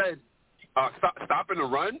 like you said, stopping the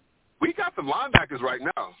run, we got some linebackers right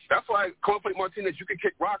now. That's why Cornflake Martinez, you can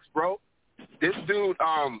kick rocks, bro. This dude,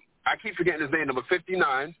 I keep forgetting his name, number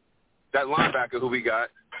 59, that linebacker who we got.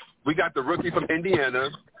 We got the rookie from Indiana.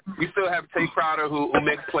 We still have Tate Crowder who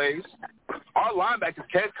makes plays. Our linebackers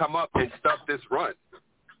can come up and stuff this run.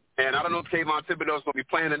 And I don't know if Kayvon Thibodeau's going to be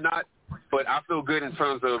playing or not, but I feel good in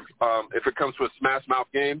terms of if it comes to a smash-mouth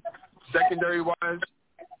game. Secondary-wise,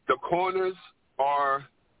 the corners are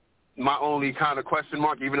my only kind of question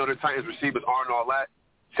mark, even though the Titans receivers aren't all that.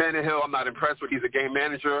 Tannehill, I'm not impressed with. He's a game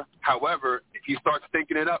manager. However, if he starts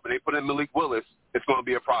thinking it up and they put in Malik Willis, it's going to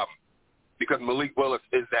be a problem because Malik Willis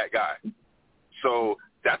is that guy. So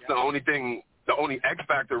that's the only thing. The only X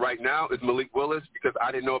factor right now is Malik Willis because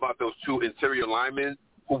I didn't know about those 2 interior linemen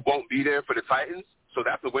who won't be there for the Titans. So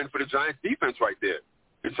that's a win for the Giants defense right there.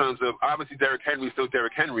 In terms of, obviously, Derrick Henry's still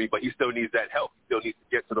Derrick Henry, but he still needs that help. He still needs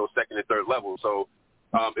to get to those second and third levels. So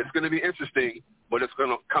it's going to be interesting, but it's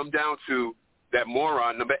going to come down to that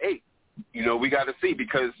moron, number 8. You know, we got to see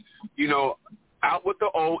because, you know, out with the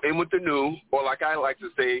old, in with the new, or like I like to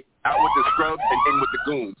say, out with the scrubs and in with the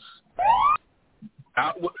goons.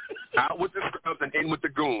 Out with the scrubs and in with the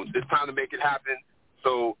goons. It's time to make it happen.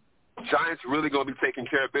 So Giants really going to be taking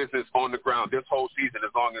care of business on the ground this whole season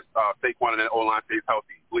as long as Saquon and that O-line stays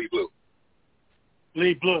healthy. Bleed blue.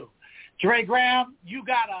 Bleed blue. Dre Graham, you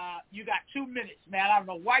got 2 minutes, man. I don't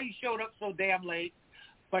know why you showed up so damn late,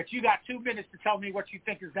 but you got 2 minutes to tell me what you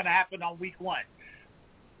think is going to happen on week 1.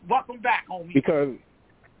 Welcome back, homie.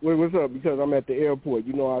 What's up? Because I'm at the airport.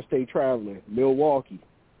 You know I stay traveling. Milwaukee.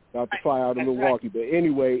 About to fly out of Milwaukee. Right. But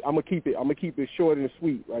anyway, I'm gonna keep it short and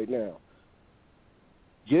sweet right now.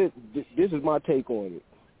 This is my take on it.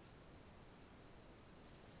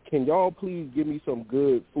 Can y'all please give me some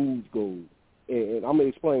good food gold? And I'm gonna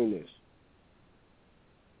explain this.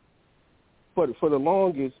 For the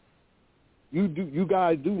longest, you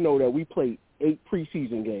guys do know that we played 8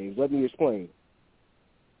 preseason games. Let me explain.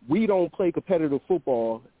 We don't play competitive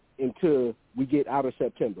football until we get out of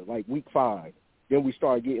September, like week 5. Then we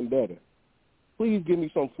start getting better. Please give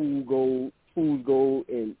me some food gold,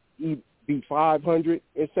 and be 500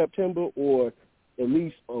 in September, or at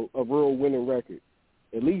least a real winning record.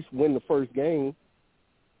 At least win the first game.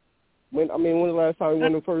 When the last time we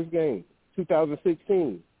won the first game?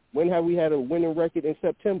 2016. When have we had a winning record in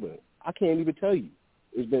September? I can't even tell you.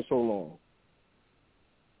 It's been so long.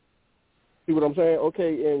 See what I'm saying?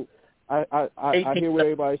 Okay, and I hear what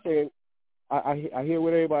everybody's saying. I hear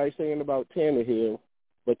what everybody's saying about Tannehill,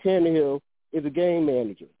 but Tannehill is a game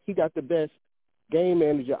manager. He got the best game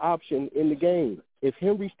manager option in the game. If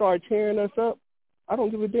Henry starts tearing us up, I don't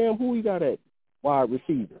give a damn who he got at wide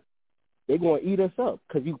receiver. They're going to eat us up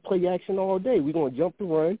because you play action all day. We're going to jump the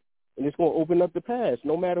run, and it's going to open up the pass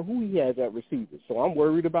no matter who he has at receiver. So I'm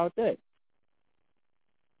worried about that.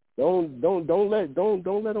 Don't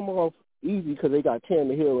let them off easy because they got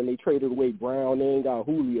Tannehill and they traded away Brown. They ain't got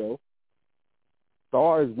Julio.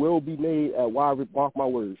 Stars will be made at wide. Mark my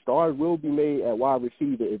words. Stars will be made at wide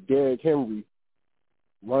receiver if Derrick Henry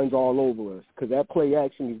runs all over us because that play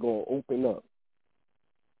action is going to open up.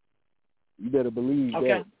 You better believe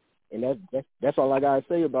that. And that's all I gotta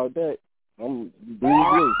say about that. I'm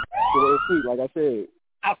blue, short and sweet, like I said.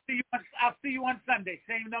 I'll see you on Sunday.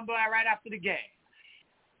 Same number right after the game.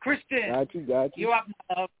 Kristen, got you. You up,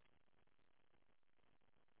 love?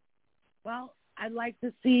 Well, I'd like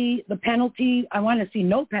to see the penalty. I want to see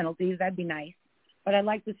no penalties. That'd be nice. But I'd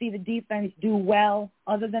like to see the defense do well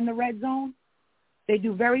other than the red zone. They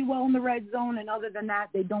do very well in the red zone, and other than that,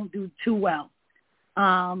 they don't do too well.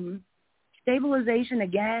 Stabilization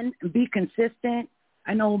again, and be consistent.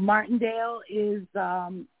 I know Martindale is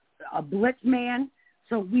a blitz man,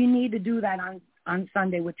 So we need to do that on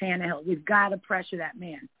Sunday with Tannehill. We've got to pressure that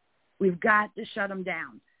man. We've got to shut him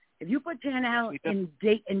down. If you put Tannehill and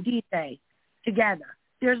DJ together,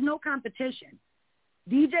 there's no competition.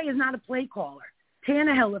 DJ is not a play caller.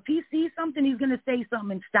 Tannehill, if he sees something, he's going to say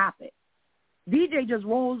something and stop it. DJ just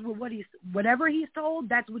rolls with whatever he's told,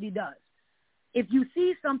 that's what he does. If you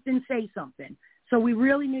see something, say something. So we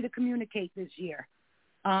really need to communicate this year.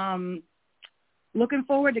 Looking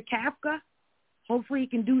forward to Kafka. Hopefully he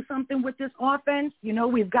can do something with this offense. You know,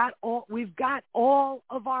 we've got all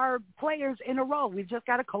of our players in a row. We've just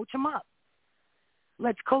got to coach them up.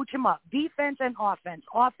 Let's coach them up. Defense and offense.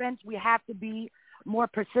 Offense, we have to be more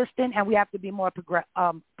persistent and we have to be more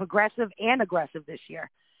progressive and aggressive this year.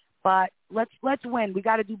 But let's win. We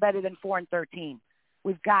got to do better than 4-13.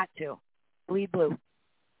 We've got to. Bleed blue.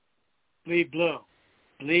 Bleed blue.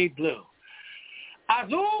 Bleed blue.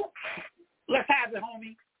 Azul, let's have it,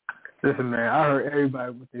 homie. Listen, man, I heard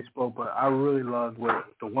everybody what they spoke, but I really loved what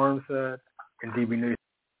the Worm said and DB Nation.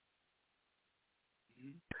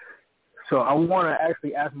 So I want to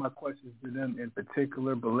actually ask my questions to them in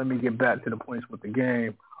particular, but let me get back to the points with the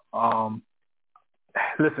game.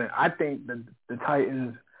 Listen, I think the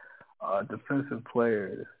Titans defensive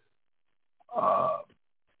players,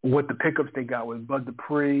 with the pickups they got with Bud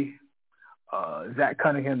Dupree, Zach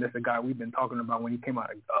Cunningham, that's a guy we've been talking about when he came out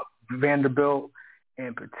of Vanderbilt,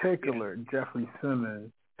 in particular, Jeffrey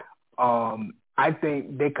Simmons, I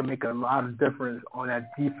think they could make a lot of difference on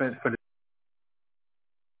that defense for the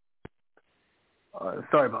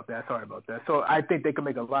sorry about that. So I think they can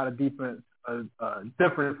make a lot of defense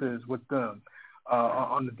differences with them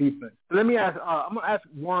on the defense. So let me ask. I'm gonna ask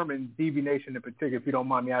Worm and DB Nation in particular, if you don't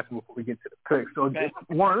mind me asking before we get to the picks. So okay.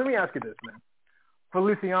 Worm, let me ask you this, man.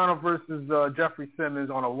 Feliciano versus Jeffrey Simmons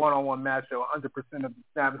on a one-on-one matchup, 100% of the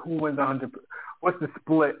snaps. Who wins 100%? What's the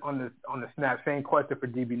split on the snap? Same question for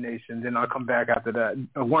DB Nation. Then I'll come back after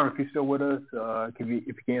that. Worm, if you're still with us, if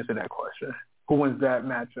you can answer that question. Who wins that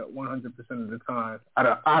matchup 100% of the time out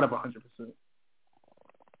of 100%?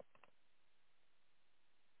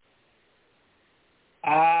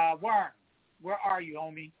 Worm, where are you,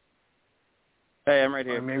 homie? Hey, I'm right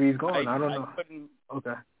here. Or maybe he's gone. I don't know.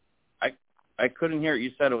 Okay. I couldn't hear it.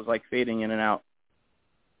 You said it was like fading in and out.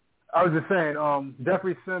 I was just saying,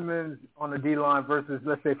 Jeffrey Simmons on the D-line versus,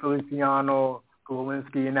 let's say, Feliciano,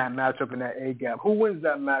 Glowinski in that matchup in that A-gap. Who wins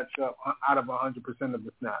that matchup out of 100% of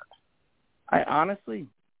the snaps? I honestly,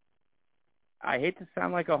 I hate to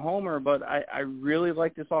sound like a homer, but I really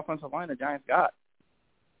like this offensive line the Giants got.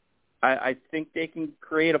 I think they can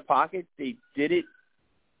create a pocket. They did it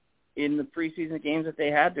in the preseason games that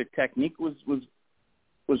they had. Their technique was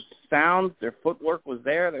sound. Their footwork was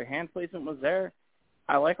there. Their hand placement was there.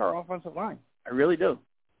 I like our offensive line. I really do.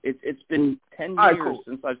 It's been 10 years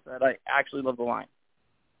since I've said I actually love the line.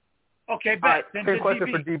 Okay, bet. Same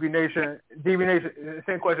question for DB Nation.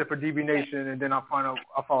 Same question for DB Nation, and then I'll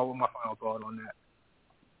follow with my final thought on that.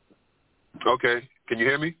 Okay. Can you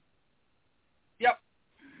hear me? Yep.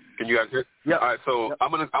 Can you guys hear? Yep. All right. So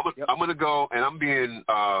I'm gonna go, and I'm being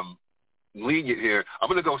lenient here. I'm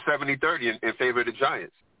gonna go 70-30 in favor of the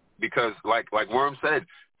Giants because, like Worm said,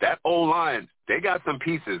 that O-line, they got some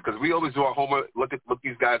pieces because we always do our homework, look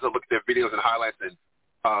these guys up, look at their videos and highlights, and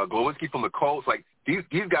Glowinski from the Colts, like these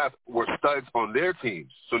guys were studs on their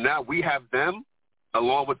teams. So now we have them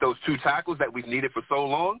along with those two tackles that we've needed for so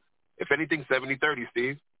long. If anything, 70-30,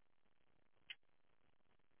 Steve.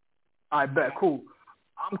 I bet. Cool.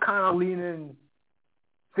 I'm kind of leaning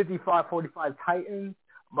 55-45 Titans,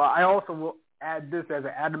 but I also will add this as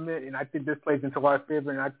an adamant, and I think this plays into our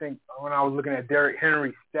favor. And I think when I was looking at Derrick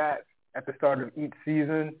Henry's stats at the start of each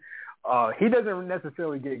season, he doesn't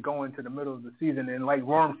necessarily get going to the middle of the season. And like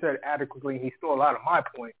Worm said adequately, he stole a lot of my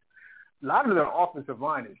points. A lot of their offensive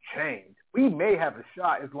line has changed. We may have a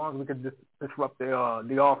shot as long as we can disrupt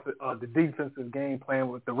the defensive game plan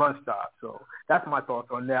with the run stop. So that's my thoughts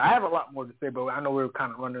on that. I have a lot more to say, but I know we're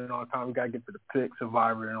kind of running on time. We got to get to the pick,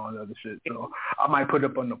 Survivor, and all the other shit. So I might put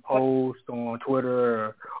up on the post on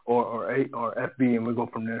Twitter or FB, and we'll go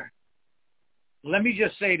from there. Let me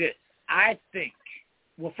just say this. I think,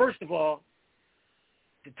 well, first of all,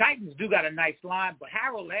 the Titans do got a nice line, but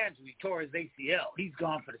Harold Landry tore his ACL. He's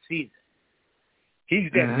gone for the season. He's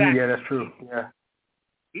dead back. Yeah, that's true. Yeah.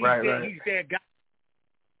 He's their guy.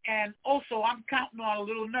 And also, I'm counting on a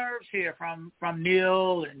little nerves here from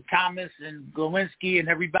Neil and Thomas and Glowinski and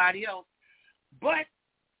everybody else. But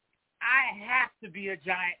I have to be a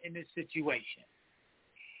Giant in this situation.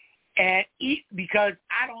 And because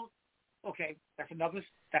I don't, okay, that's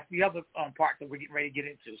the other part that we're getting ready to get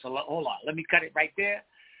into. So hold on. Let me cut it right there.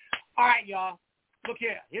 All right, y'all. Look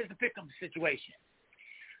here. Here's the pick'em situation.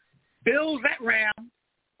 Bills at Rams,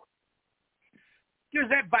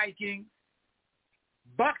 Steelers at Vikings,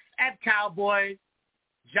 Bucks at Cowboys,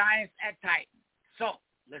 Giants at Titans. So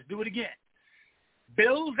let's do it again.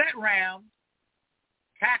 Bills at Rams,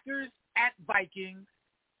 Packers at Vikings,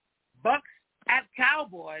 Bucks at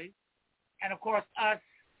Cowboys, and of course us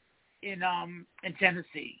in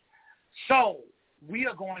Tennessee. So we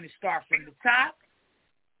are going to start from the top,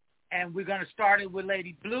 and we're going to start it with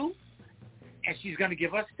Lady Blue, and she's going to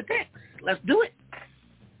give us the picks. Let's do it.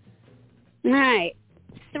 All right.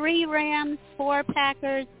 3 Rams, 4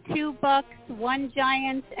 Packers, 2 Bucks, 1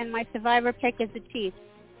 Giants, and my survivor pick is the Chiefs.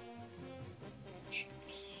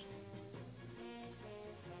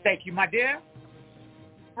 Thank you, my dear.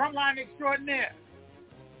 Frontline extraordinaire.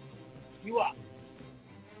 You up.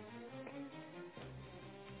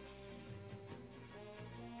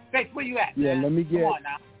 Thanks, where you at, Yeah, man? let me get. Come on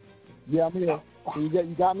now. Yeah, I'm here.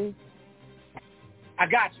 You got me? I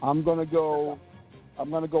got you. I'm gonna go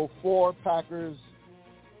 4 Packers.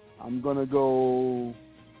 I'm gonna go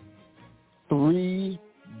 3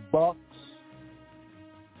 Bucks,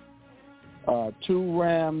 2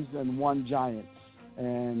 Rams, and 1 Giants.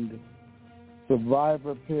 And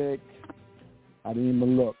survivor pick, I didn't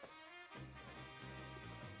even look.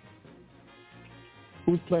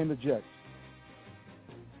 Who's playing the Jets?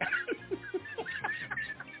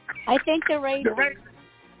 I think the Ravens.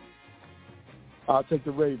 I'll take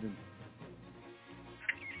the Ravens.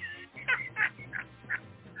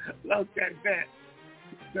 Okay,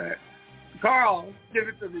 bet. Carl, give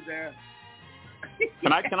it to me, man.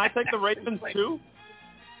 Can I take the Ravens too?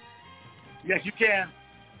 Yes, you can.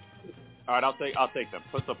 All right, I'll take them.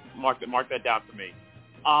 Mark that down for me.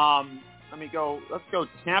 Let's go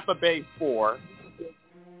Tampa Bay 4,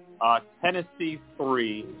 Tennessee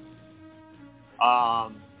 3,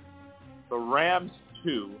 the Rams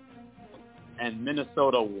 2, and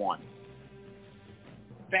Minnesota 1.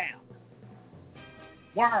 Bam.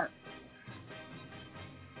 Worm.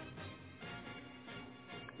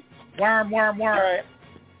 All right.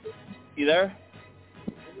 You there?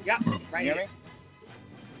 Yep, right here.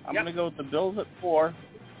 I'm going to go with the Bills at 4,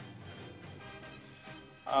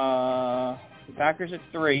 Packers at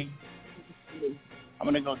 3. I'm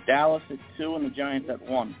going to go Dallas at 2 and the Giants at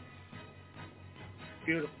 1.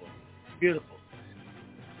 Beautiful.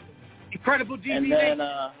 Incredible DB. And then,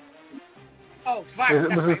 Survivor.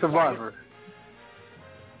 This is Survivor.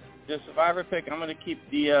 The survivor pick, I'm going to keep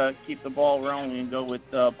the ball rolling and go with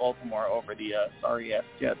Baltimore over the sorry-ass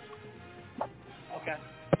Jets. Okay,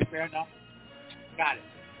 fair enough. Got it.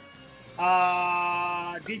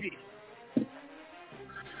 DB.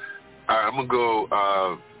 All right,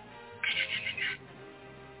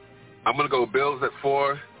 I'm gonna go Bills at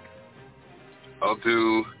 4. I'll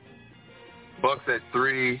do Bucks at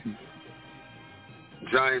 3,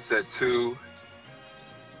 Giants at 2,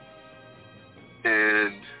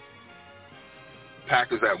 and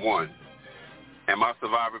Packers at 1. And my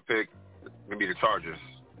survivor pick is gonna be the Chargers.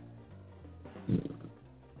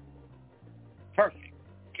 Perfect.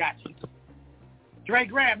 Got you. Dre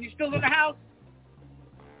Graham, you still in the house?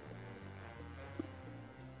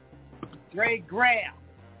 Dre Graham,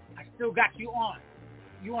 I still got you on.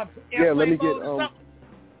 You on airplane let me mode get or something?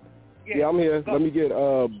 Yeah, I'm here. Go. Let me get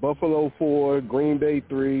Buffalo 4, Green Bay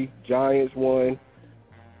 3, Giants 1,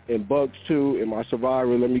 and Bucks 2. And my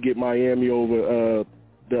survivor, let me get Miami over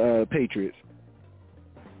the Patriots.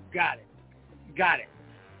 Got it.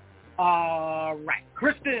 All right.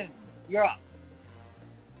 Kristen, you're up.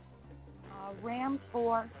 Rams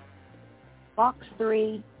 4, Bucks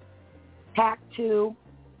 3, Pack 2.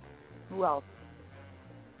 Who else?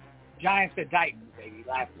 Giants at Titans, baby.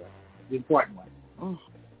 Last one. The important one.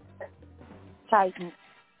 Titans.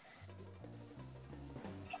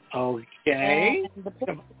 Okay. And the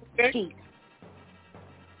Chiefs.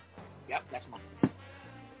 Yep, that's mine.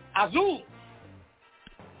 Azul.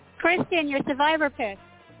 Kristen, your survivor pick.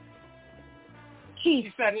 Chiefs.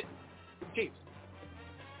 You said it. Chiefs.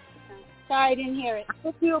 Sorry, I didn't hear it. I'm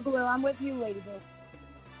with you, Blue. I'm with you, Lady Blue.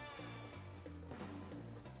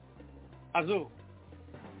 Azul.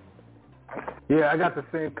 Yeah, I got the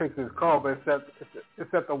same picks as Carl, but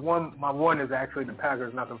except the one. My one is actually the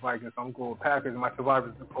Packers, not the Vikings. So I'm going with Packers, and my survivor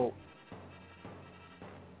is the Colts.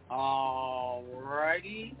 All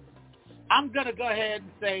righty. I'm going to go ahead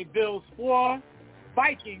and say Bills 4,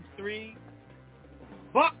 Vikings 3,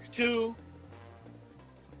 Bucks 2,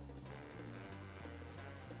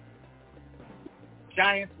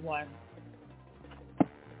 Giants 1,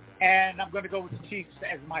 and I'm going to go with the Chiefs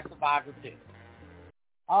as my survivor pick.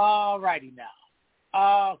 All righty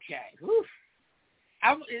now. Okay. Whew.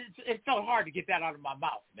 It felt hard to get that out of my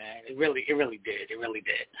mouth, man. It really did. It really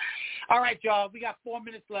did. All right, y'all. We got 4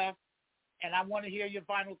 minutes left, and I want to hear your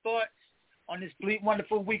final thoughts on this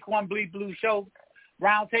wonderful Week 1 Bleed Blue Show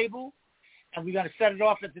roundtable, and we're going to set it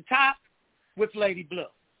off at the top with Lady Blue.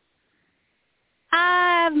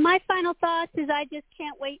 My final thoughts is I just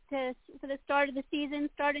can't wait for the start of the season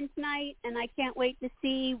starting tonight, and I can't wait to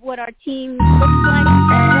see what our team looks like.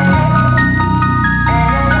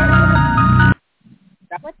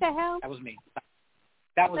 What the hell? That was me.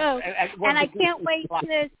 That was. And I can't wait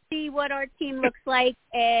to see what our team looks like,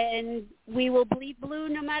 and we will bleed blue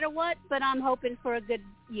no matter what. But I'm hoping for a good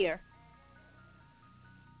year.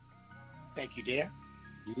 Thank you, dear.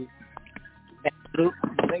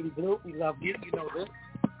 Lady Blue, we love you. You know this.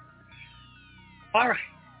 All right.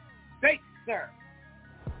 Thanks, sir.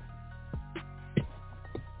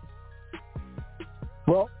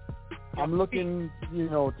 Well, I'm looking,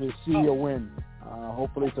 to see a win.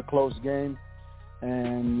 Hopefully it's a close game.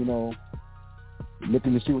 And,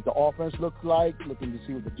 looking to see what the offense looks like, looking to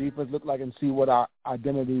see what the defense looks like, and see what our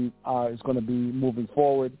identity is going to be moving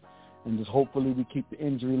forward. And just hopefully we keep the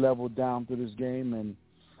injury level down through this game, and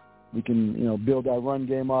we can, build our run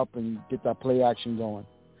game up and get that play action going.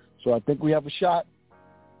 So I think we have a shot,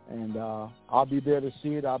 and I'll be there to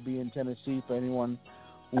see it. I'll be in Tennessee for anyone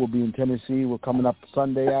who will be in Tennessee. We're coming up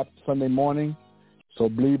Sunday morning, so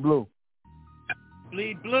bleed blue.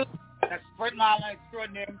 Bleed blue. That's Sprint Line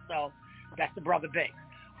Extraordinary himself. That's the brother Banks.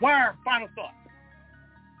 Worm, final thought.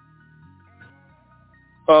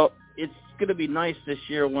 Well, it's going to be nice this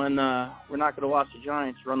year when we're not going to watch the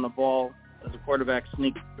Giants run the ball as a quarterback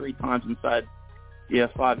sneak 3 times inside the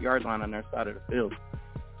 5-yard line on their side of the field.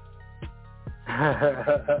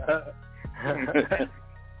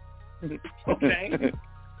 Okay.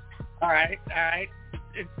 All right.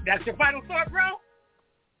 That's your final thought, bro?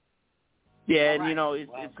 Yeah, and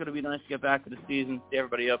it's going to be nice to get back to the season, see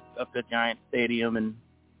everybody up at Giant Stadium, and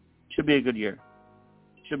should be a good year.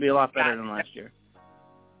 Should be a lot better than last year.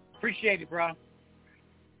 Appreciate it, bro.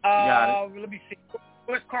 Got it. Let me see.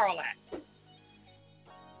 Where's Carl at?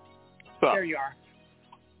 So, there you are.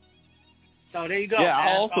 So there you go. Yeah,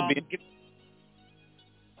 I'll also be.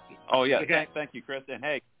 Oh yeah, okay. Thank you, Chris. And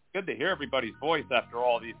hey, good to hear everybody's voice after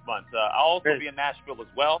all these months. I'll also be in Nashville as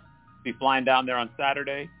well. Be flying down there on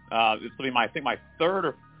Saturday. This will be my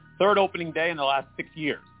third opening day in the last 6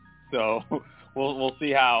 years. So we'll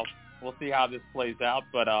see how this plays out.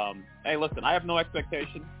 But hey, listen, I have no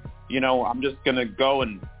expectation. I'm just gonna go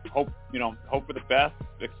and hope for the best,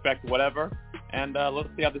 expect whatever, and let's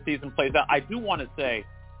see how the season plays out. I do want to say,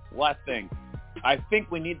 last thing, I think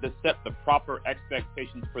we need to set the proper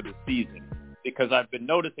expectations for the season, because I've been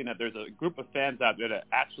noticing that there's a group of fans out there that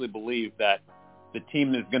actually believe that the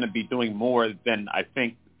team is going to be doing more than I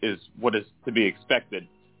think is what is to be expected,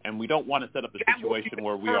 and we don't want to set up a situation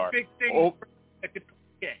where we are.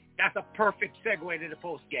 That's a perfect segue to the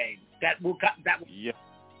post game. Yeah.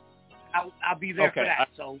 I'll be there for that.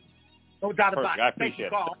 So no doubt about it. I appreciate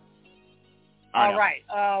it. All right.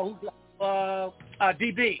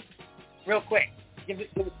 DB, real quick, give it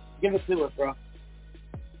to us, bro.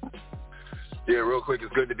 Yeah, real quick.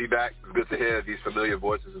 It's good to be back. It's good to hear these familiar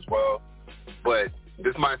voices as well. But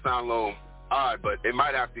this might sound a little odd, but it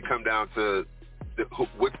might actually come down to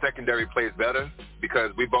which secondary plays better,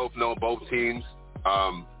 because we both know both teams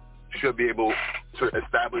should be able to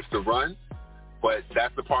establish the run. But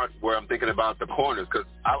that's the part where I'm thinking about the corners, because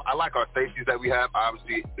I like our safeties that we have.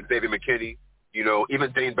 Obviously, Xavier McKinney,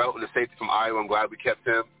 even Dane Belton, the safety from Iowa. I'm glad we kept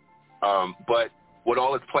him. But with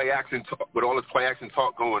all this play action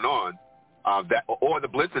talk going on, or the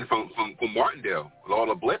blitzing from Martindale, with all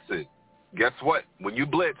the blitzing, guess what? When you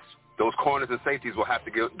blitz, those corners and safeties will have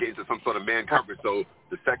to get into some sort of man coverage. So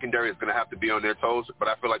the secondary is going to have to be on their toes. But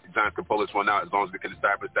I feel like the Giants can pull this one out as long as we can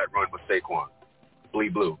establish that run with Saquon.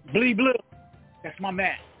 Bleed blue. Bleed blue. That's my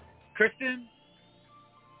man. Kristen?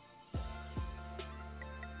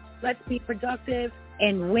 Let's be productive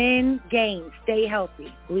and win games. Stay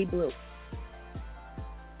healthy. Bleed blue.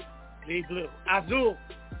 Bleed blue. Azul?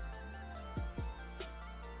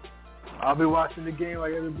 I'll be watching the game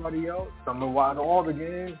like everybody else. I'm going to watch all the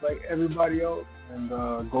games like everybody else and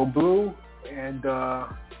go blue. And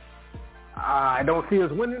I don't see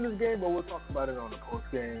us winning this game, but we'll talk about it on the post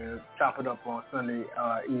game and chop it up on Sunday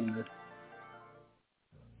evening.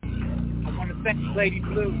 I want to thank Lady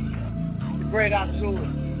Blue, the great Azul,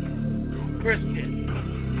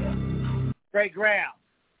 Christian, Great Graham,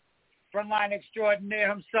 Frontline Extraordinaire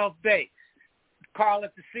himself, Bates, Carl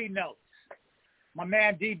at the C Notes, my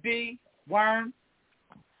man DB, Worm.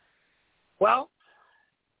 Well,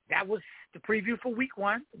 that was the preview for week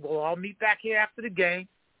 1. We'll all meet back here after the game.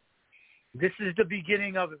 This is the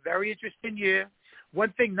beginning of a very interesting year.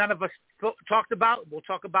 One thing none of us talked about, we'll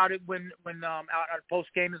talk about it when our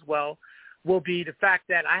post game as well, will be the fact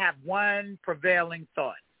that I have one prevailing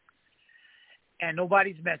thought, and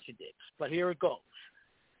nobody's mentioned it, but here it goes.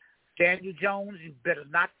 Daniel Jones, you better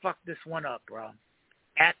not fuck this one up, bro,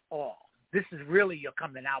 at all. This is really your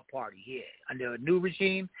coming out party here under a new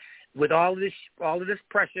regime with all of this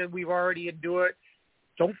pressure we've already endured.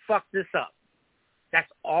 Don't fuck this up. That's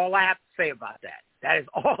all I have to say about that. That is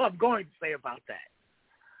all I'm going to say about that.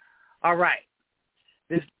 All right.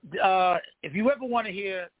 This, if you ever want to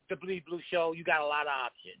hear the Bleed Blue Show, you got a lot of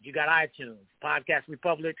options. You got iTunes, Podcast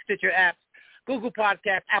Republic, Stitcher apps, Google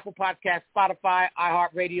Podcasts, Apple Podcasts, Spotify,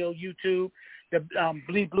 iHeartRadio, YouTube, the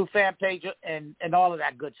Bleed Blue fan page, and all of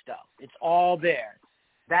that good stuff. It's all there.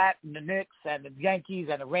 That and the Knicks and the Yankees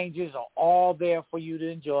and the Rangers are all there for you to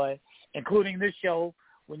enjoy, including this show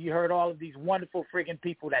when you heard all of these wonderful freaking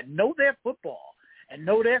people that know their football and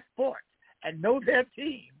know their sports and know their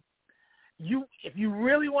team. If you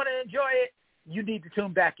really want to enjoy it, you need to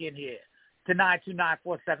tune back in here to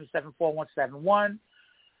 929-477-4171.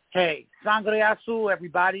 Hey, Sangre Azul,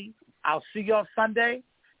 everybody. I'll see y'all Sunday.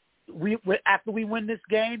 After we win this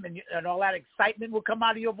game and all that excitement will come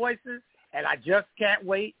out of your voices, and I just can't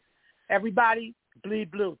wait. Everybody, Bleed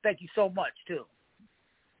Blue. Thank you so much, too.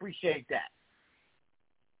 Appreciate that.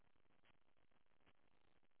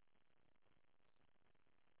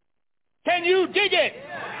 Can you dig it?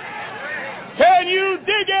 Can you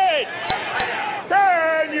dig it?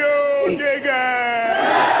 Can you dig it?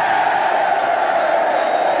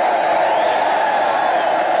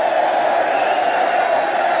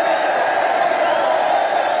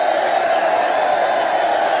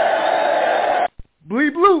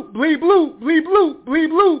 Bleed blue, bleed blue, bleed blue, bleed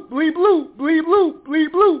blue, bleed blue, bleed blue,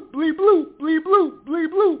 bleed blue, bleed blue, bleed blue,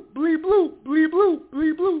 bleed blue, bleed blue, bleed blue,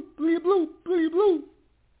 bleed blue, bleed blue, bleed blue.